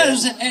 he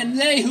was, and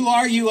they who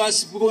argue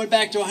us going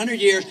back to 100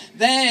 years,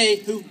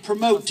 they who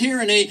promote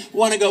tyranny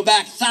want to go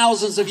back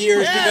thousands of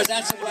years, because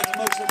that's what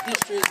most of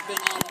history has been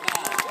all about.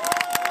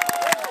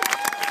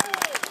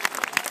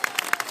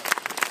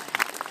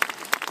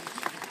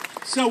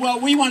 So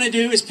what we want to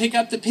do is pick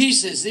up the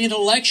pieces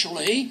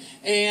intellectually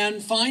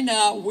and find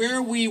out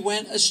where we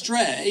went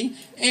astray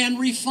and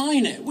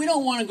refine it. We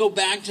don't want to go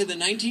back to the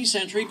 19th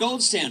century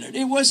gold standard.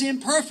 It was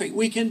imperfect.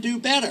 We can do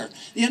better.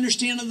 The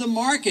understanding of the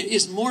market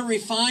is more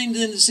refined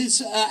than since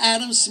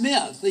Adam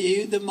Smith.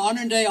 The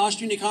modern day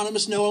Austrian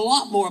economists know a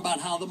lot more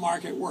about how the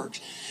market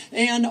works.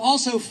 And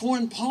also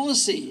foreign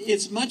policy.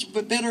 It's much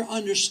better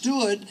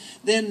understood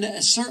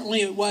than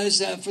certainly it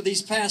was for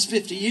these past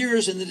 50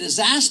 years, and the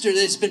disaster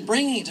that it's been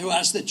bringing to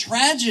us, the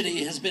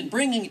tragedy has been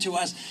bringing to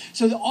us,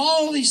 so that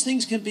all these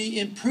things can be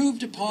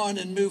improved upon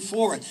and move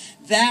forward.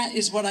 That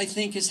is what I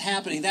think is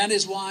happening. That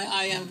is why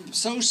I am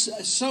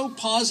so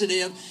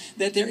positive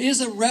that there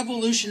is a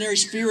revolutionary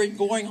spirit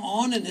going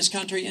on in this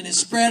country, and it's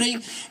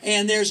spreading,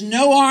 and there's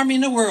no army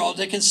in the world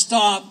that can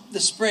stop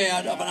the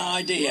spread of an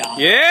idea.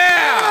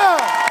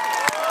 Yeah!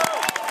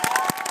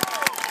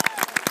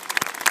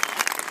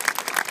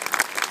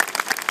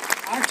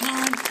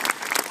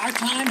 Our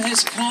time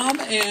has come,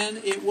 and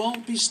it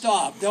won't be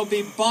stopped. There'll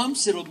be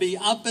bumps, it'll be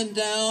up and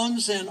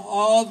downs, and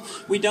all.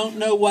 We don't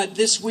know what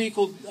this week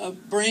will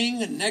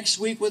bring, and next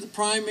week with the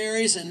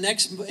primaries, and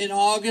next in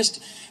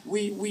August.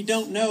 We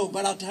don't know,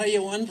 but I'll tell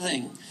you one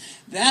thing.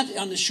 That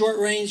on the short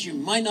range, you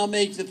might not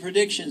make the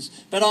predictions.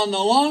 But on the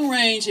long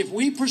range, if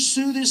we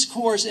pursue this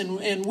course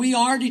and we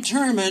are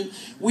determined,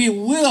 we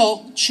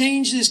will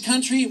change this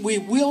country. We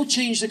will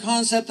change the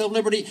concept of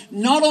liberty,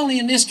 not only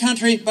in this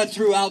country, but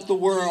throughout the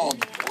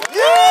world.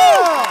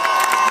 Yeah!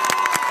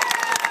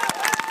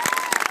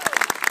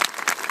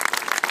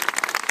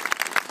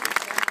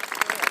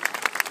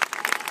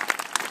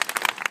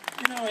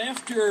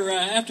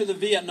 After the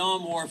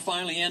Vietnam War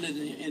finally ended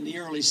in the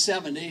early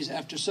 70s,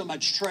 after so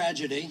much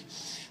tragedy,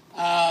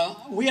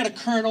 we had a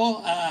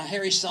colonel,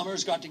 Harry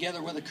Summers, got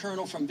together with a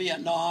colonel from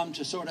Vietnam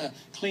to sort of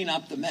clean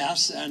up the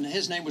mess, and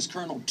his name was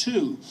Colonel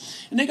 2.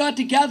 And they got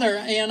together,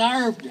 and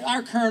our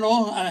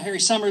colonel, Harry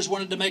Summers,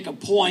 wanted to make a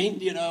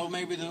point,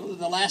 maybe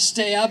the last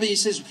stab. He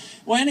says,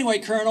 well, anyway,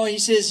 Colonel, he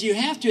says, you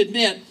have to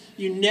admit,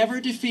 you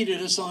never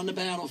defeated us on the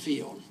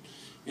battlefield.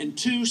 And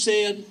 2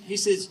 said, he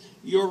says,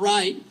 you're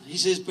right. He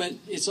says, but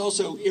it's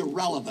also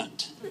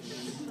irrelevant.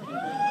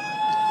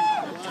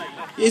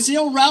 It's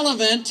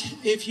irrelevant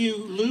if you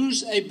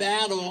lose a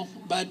battle,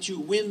 but you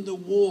win the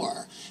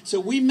war. So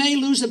we may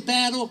lose a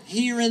battle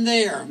here and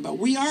there, but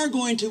we are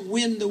going to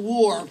win the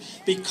war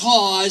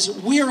because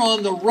we're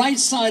on the right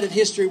side of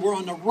history. We're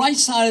on the right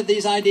side of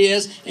these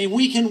ideas, and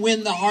we can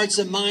win the hearts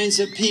and minds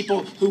of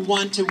people who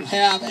want to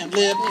have and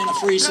live in a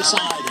free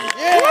society.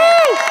 Yeah.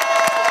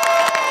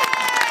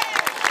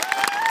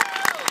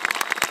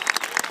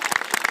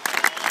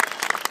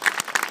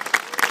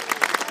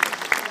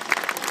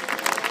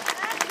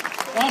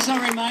 It also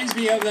reminds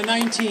me of in the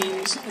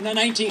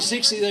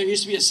 1960s, there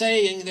used to be a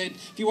saying that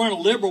if you weren't a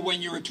liberal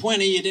when you were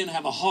 20, you didn't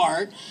have a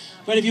heart.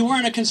 But if you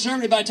weren't a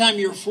conservative by the time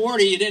you were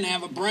 40, you didn't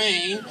have a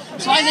brain.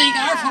 So I think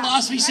our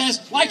philosophy says,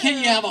 why can't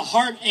you have a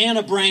heart and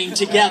a brain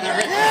together?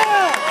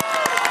 That's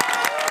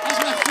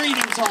what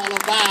freedom's all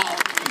about.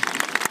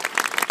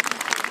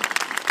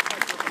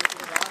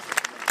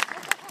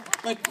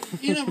 But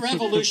in a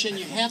revolution,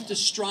 you have to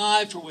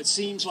strive for what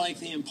seems like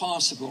the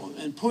impossible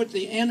and put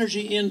the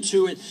energy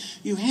into it.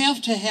 You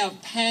have to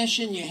have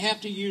passion. You have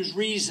to use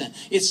reason.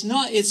 It's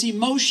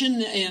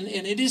emotion and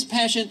it is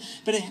passion,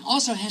 but it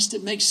also has to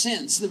make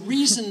sense. The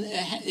reason,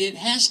 it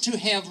has to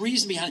have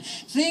reason behind it.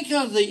 Think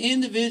of the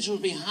individuals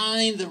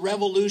behind the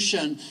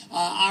revolution,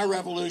 our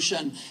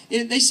revolution.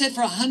 They said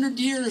for 100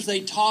 years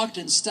they talked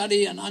and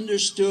studied and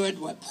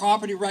understood what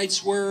property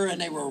rights were, and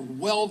they were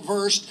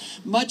well-versed,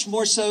 much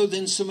more so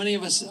than so many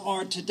of us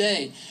are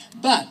today.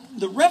 But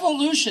the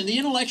revolution, the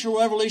intellectual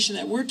revolution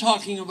that we're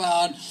talking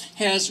about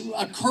has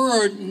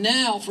occurred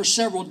now for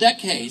several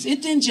decades.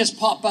 It didn't just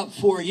pop up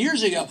 4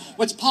 years ago.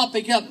 What's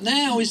popping up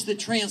now is the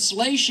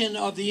translation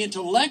of the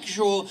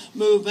intellectual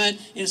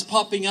movement is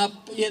popping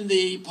up in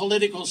the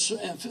political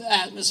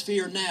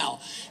atmosphere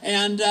now.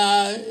 And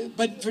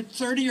but for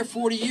 30 or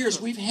 40 years,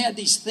 we've had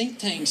these think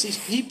tanks, these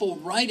people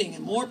writing,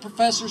 and more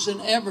professors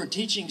than ever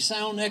teaching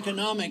sound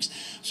economics.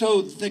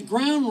 So the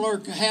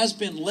groundwork has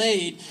been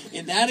laid,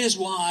 and that is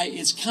why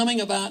it's coming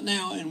about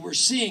now, and we're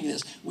seeing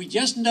this. We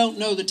just don't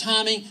know the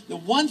timing. The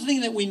one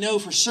thing that we know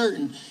for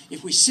certain,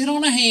 if we sit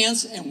on our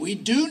hands and we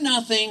do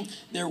nothing,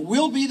 there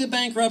will be the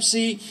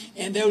bankruptcy,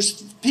 and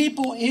those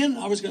people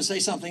I was going to say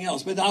something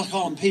else, but I'll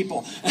call them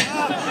people.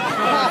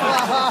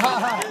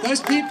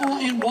 Those people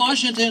in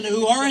Washington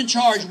who are in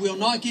charge will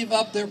not give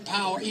up their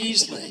power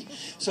easily.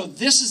 So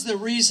this is the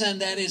reason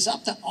that is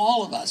up to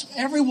all of us.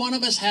 Every one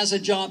of us has a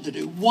job to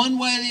do, one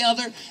way or the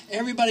other.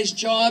 Everybody's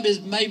job is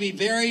maybe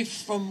vary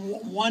from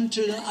one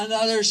to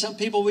another. Some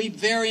people will be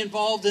very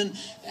involved in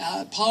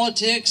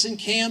politics and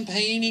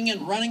campaigning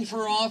and running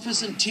for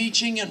office and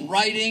teaching and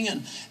writing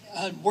and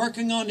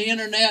working on the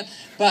internet.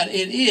 But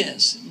it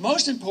is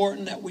most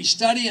important that we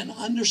study and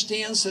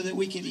understand so that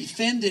we can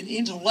defend it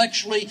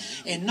intellectually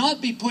and not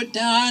be put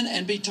down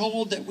and be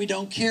told that we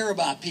don't care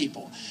about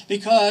people.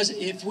 Because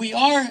if we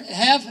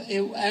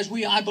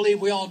I believe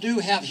we all do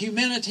have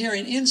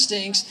humanitarian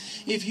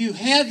instincts, if you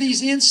have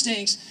these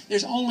instincts,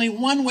 there's only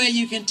one way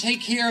you can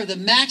take care of the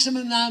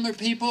maximum number of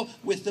people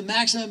with the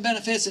maximum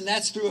benefits, and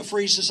that's through a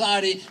free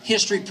society.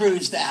 History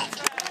proves that.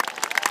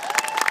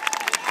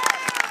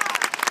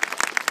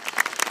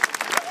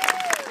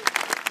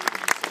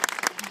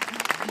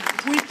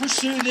 If we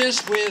pursue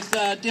this with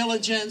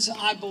diligence,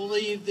 I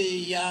believe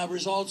the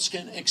results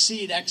can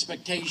exceed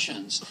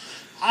expectations.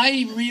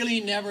 I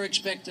really never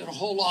expected a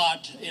whole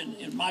lot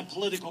in my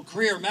political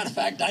career. Matter of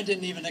fact, I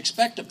didn't even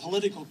expect a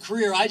political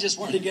career. I just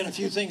wanted to get a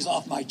few things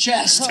off my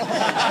chest.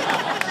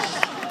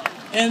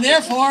 And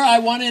therefore, I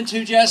wanted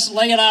to just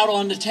lay it out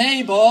on the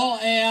table,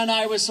 and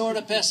I was sort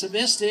of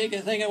pessimistic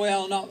and thinking,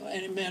 well, not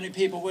many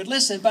people would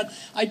listen. But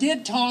I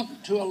did talk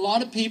to a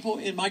lot of people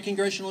in my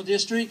congressional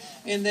district,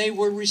 and they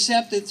were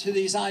receptive to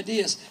these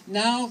ideas.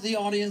 Now the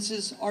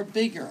audiences are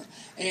bigger,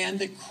 and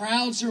the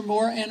crowds are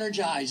more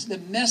energized. The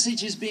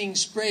message is being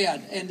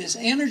spread, and this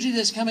energy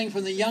that's coming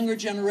from the younger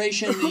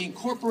generation, the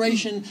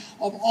incorporation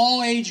of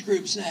all age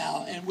groups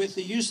now, and with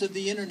the use of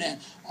the internet,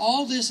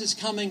 all this is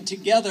coming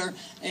together,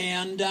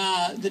 and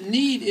the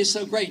need is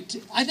so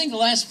great. I think the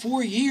last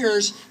 4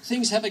 years,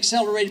 things have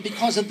accelerated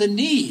because of the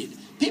need.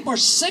 People are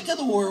sick of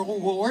the world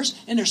wars,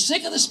 and they're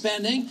sick of the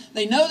spending.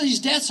 They know these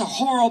debts are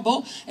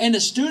horrible, and the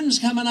students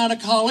coming out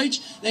of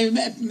college, they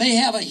may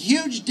have a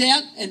huge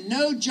debt and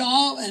no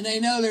job, and they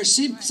know there's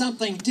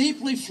something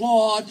deeply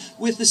flawed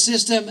with the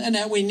system and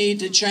that we need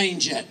to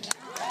change it.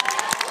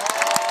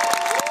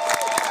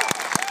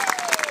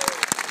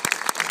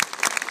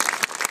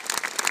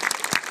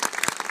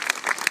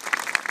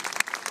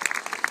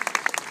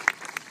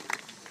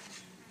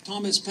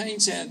 Thomas Paine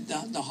said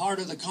the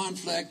harder the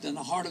conflict and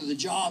the harder the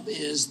job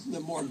is, the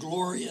more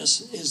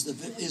glorious is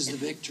the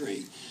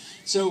victory.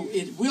 So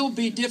it will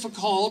be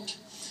difficult,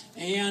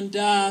 and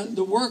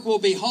the work will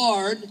be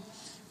hard,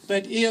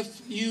 but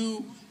if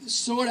you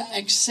sort of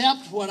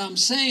accept what I'm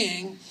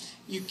saying,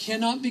 you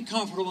cannot be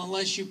comfortable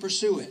unless you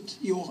pursue it.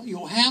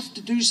 You'll have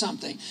to do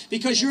something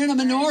because you're in a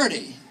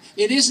minority.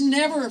 It is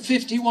never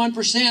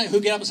 51% who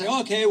get up and say,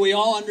 okay, we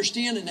all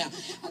understand it now.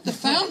 The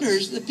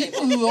founders, the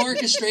people who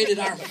orchestrated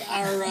our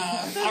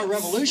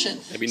revolution,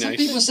 some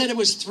people said it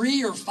was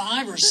 3 or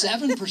 5 or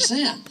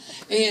 7%.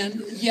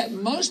 And yet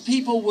most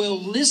people will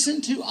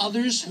listen to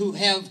others who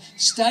have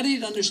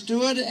studied,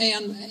 understood,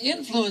 and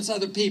influenced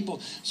other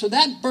people. So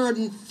that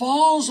burden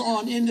falls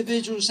on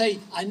individuals who say,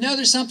 I know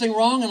there's something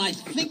wrong, and I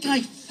think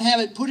I have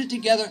it, put it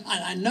together,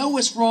 and I know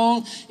what's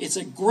wrong. It's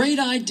a great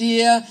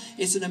idea.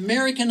 It's an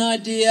American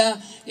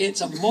idea.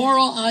 It's a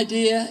moral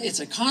idea. It's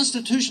a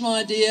constitutional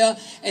idea.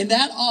 And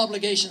that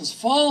obligations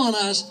fall on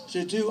us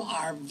to do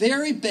our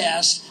very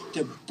best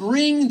to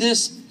bring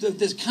this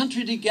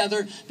country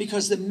together,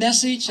 because the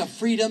message of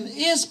freedom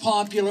is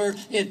popular.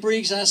 It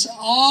brings us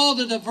all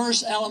the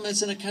diverse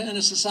elements in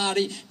a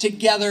society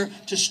together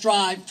to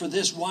strive for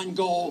this one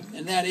goal,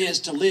 and that is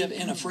to live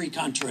in a free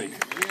country.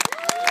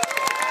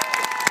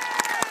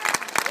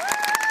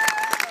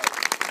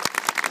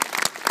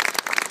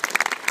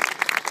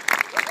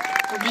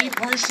 For me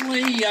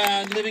personally,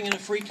 living in a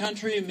free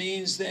country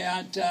means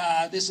that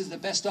this is the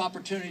best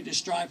opportunity to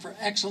strive for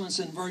excellence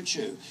and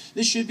virtue.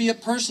 This should be a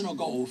personal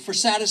goal for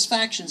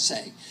satisfaction's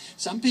sake.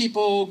 Some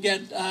people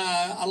get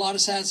a lot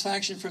of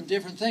satisfaction from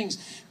different things.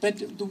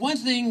 But the one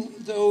thing,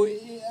 though,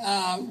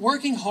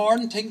 working hard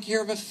and taking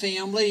care of a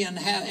family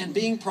and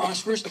being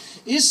prosperous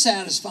is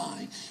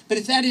satisfying. But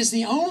if that is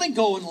the only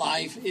goal in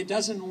life, it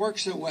doesn't work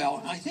so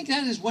well. I think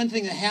that is one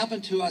thing that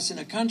happened to us in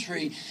a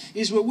country,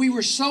 is that we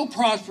were so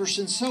prosperous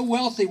and so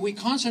wealthy, we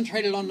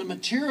concentrated on the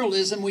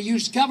materialism. We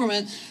used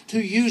government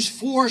to use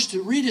force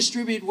to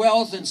redistribute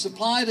wealth and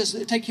supply this,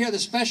 take care of the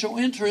special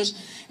interests,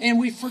 and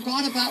we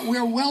forgot about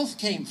where wealth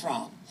came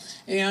from.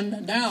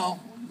 And now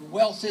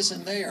wealth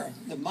isn't there.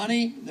 The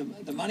money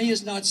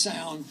is not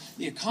sound.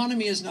 The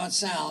economy is not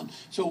sound.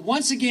 So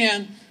once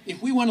again,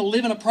 if we want to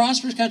live in a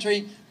prosperous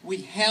country,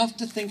 we have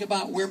to think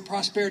about where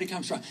prosperity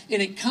comes from.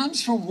 And it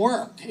comes from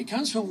work. It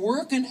comes from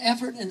work and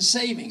effort and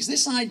savings.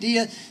 This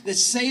idea that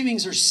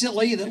savings are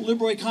silly, that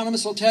liberal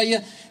economists will tell you,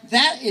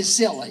 that is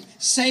silly.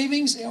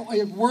 Savings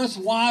is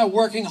worthwhile,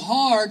 working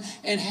hard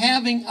and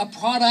having a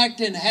product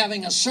and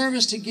having a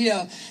service to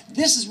give.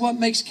 This is what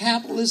makes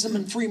capitalism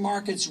and free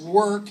markets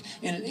work.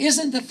 And it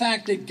isn't the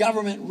fact that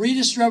government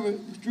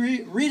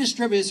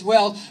redistributes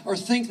wealth or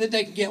think that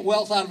they can get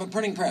wealth out of a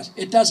printing press.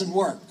 It doesn't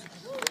work.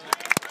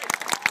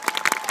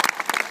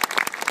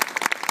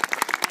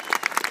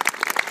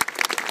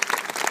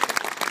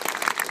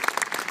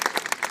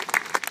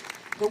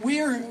 But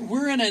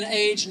we're in an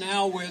age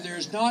now where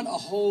there's not a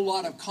whole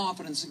lot of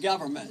confidence in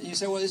government. And you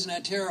say, well, isn't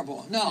that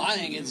terrible? No, I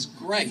think it's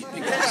great,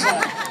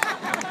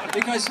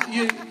 because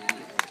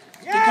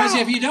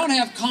if you don't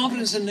have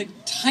confidence in the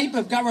type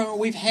of government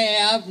we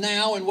have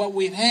now and what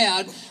we've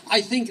had,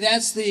 I think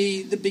that's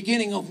the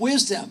beginning of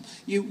wisdom.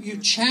 You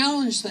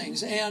challenge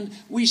things, and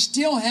we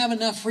still have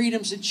enough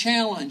freedoms to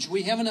challenge.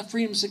 We have enough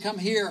freedoms to come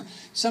here.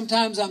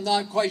 Sometimes I'm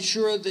not quite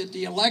sure that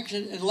the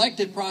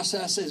elected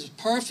process is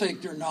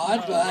perfect or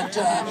not, but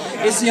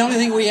it's the only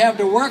thing we have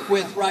to work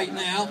with right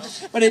now.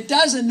 But it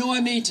does annoy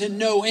me to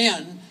no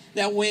end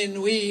that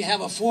when we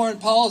have a foreign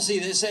policy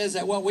that says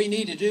that what we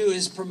need to do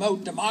is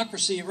promote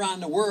democracy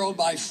around the world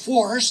by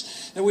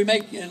force, that we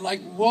make,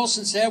 like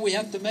Wilson said, we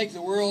have to make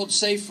the world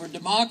safe for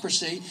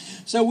democracy.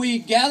 So we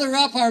gather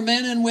up our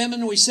men and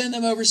women, we send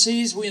them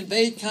overseas, we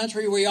invade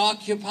country, we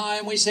occupy,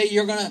 and we say,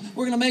 we're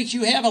gonna make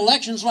you have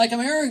elections like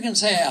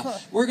Americans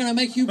have. We're gonna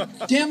make you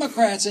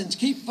Democrats and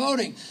keep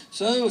voting.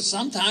 So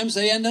sometimes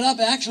they ended up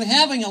actually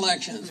having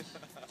elections.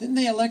 Then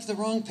they elect the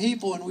wrong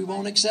people, and we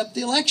won't accept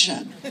the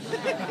election. But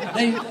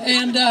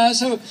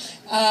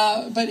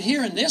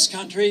here in this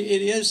country,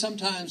 it is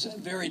sometimes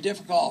very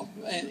difficult,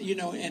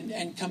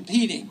 and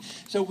competing.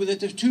 So the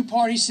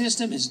two-party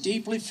system is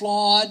deeply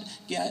flawed,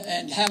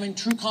 and having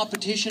true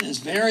competition is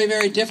very,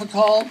 very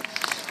difficult.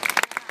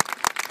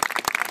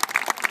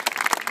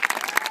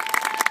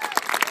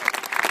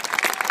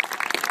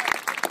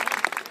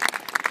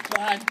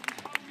 But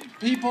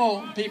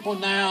people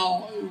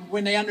now,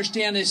 when they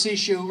understand this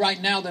issue,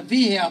 right now the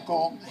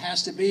vehicle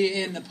has to be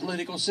in the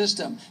political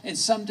system. And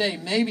someday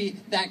maybe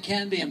that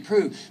can be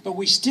improved. But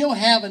we still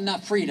have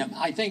enough freedom.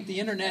 I think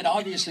the internet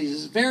obviously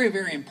is very,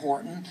 very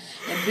important.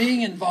 And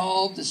being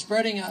involved, the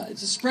spreading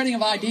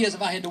of ideas.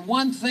 If I had the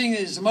one thing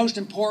that is the most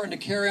important to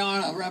carry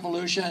on a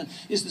revolution,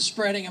 is the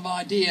spreading of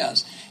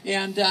ideas.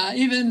 And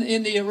even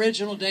in the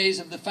original days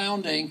of the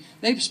founding,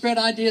 they spread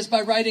ideas by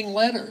writing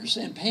letters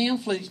and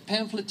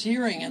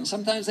pamphleteering, and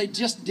sometimes they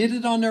just did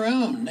it on their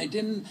own. They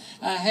didn't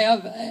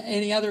have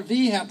any other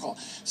vehicle.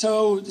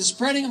 So the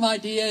spreading of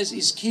ideas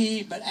is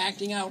key, but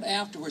acting out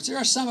afterwards. There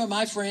are some of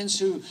my friends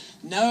who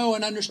know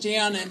and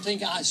understand and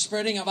think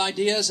spreading of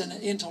ideas and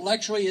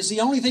intellectually is the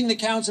only thing that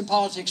counts, and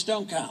politics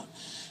don't count.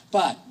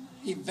 But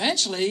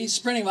eventually,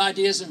 spreading of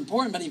ideas is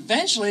important, but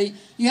eventually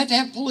you have to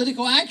have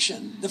political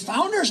action. The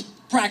founders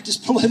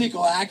practiced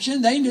political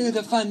action. They knew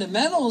the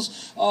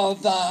fundamentals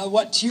of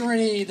what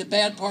tyranny, the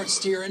bad part's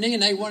tyranny,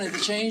 and they wanted to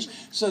change.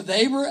 So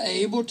they were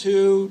able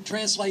to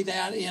translate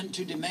that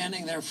into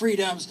demanding their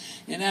freedoms,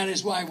 and that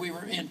is why we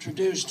were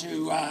introduced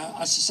to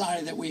a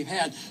society that we've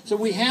had. So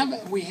we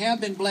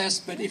have been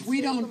blessed, but if we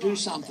don't do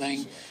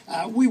something,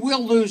 we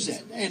will lose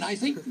it. And I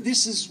think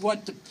this is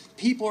what the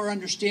people are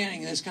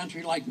understanding in this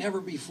country like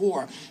never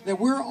before, that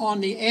we're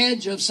on the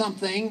edge of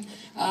something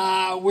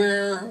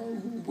where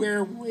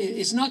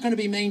it's not going to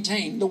be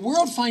maintained. The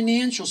world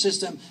financial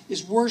system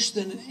is worse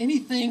than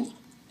anything,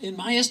 in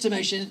my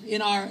estimation,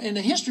 in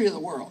the history of the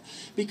world,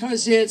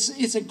 because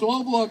it's a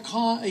global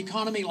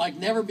economy like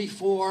never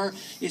before.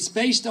 It's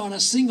based on a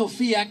single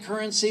fiat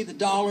currency, the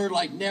dollar,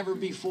 like never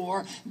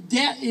before.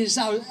 Debt is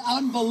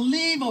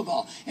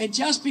unbelievable, and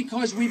just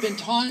because we've been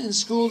taught in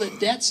school that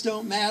debts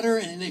don't matter,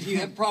 and if you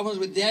have problems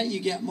with debt, you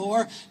get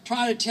more,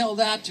 try to tell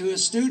that to a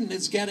student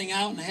that's getting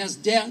out and has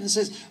debt and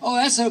says, oh,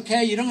 that's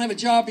okay, you don't have a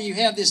job, but you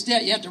have this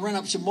debt, you have to run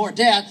up some more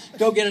debt,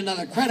 go get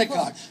another credit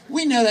card.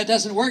 We know that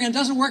doesn't work, and it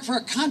doesn't work for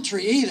a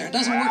country either. It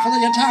doesn't work for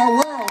the entire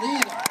world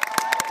either.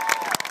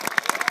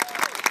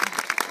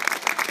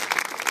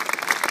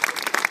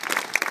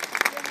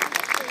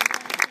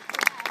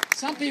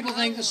 Some people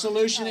think the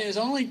solution is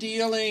only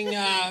dealing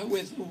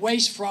with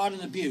waste, fraud,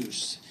 and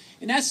abuse.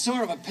 And that's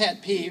sort of a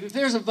pet peeve. If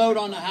there's a vote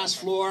on the House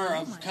floor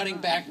of cutting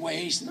back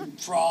waste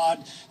and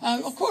fraud,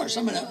 of course,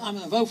 I'm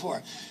gonna vote for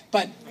it.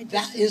 But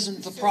that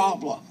isn't the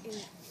problem.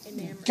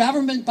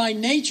 Government by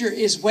nature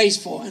is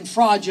wasteful and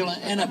fraudulent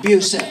and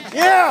abusive.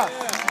 Yeah!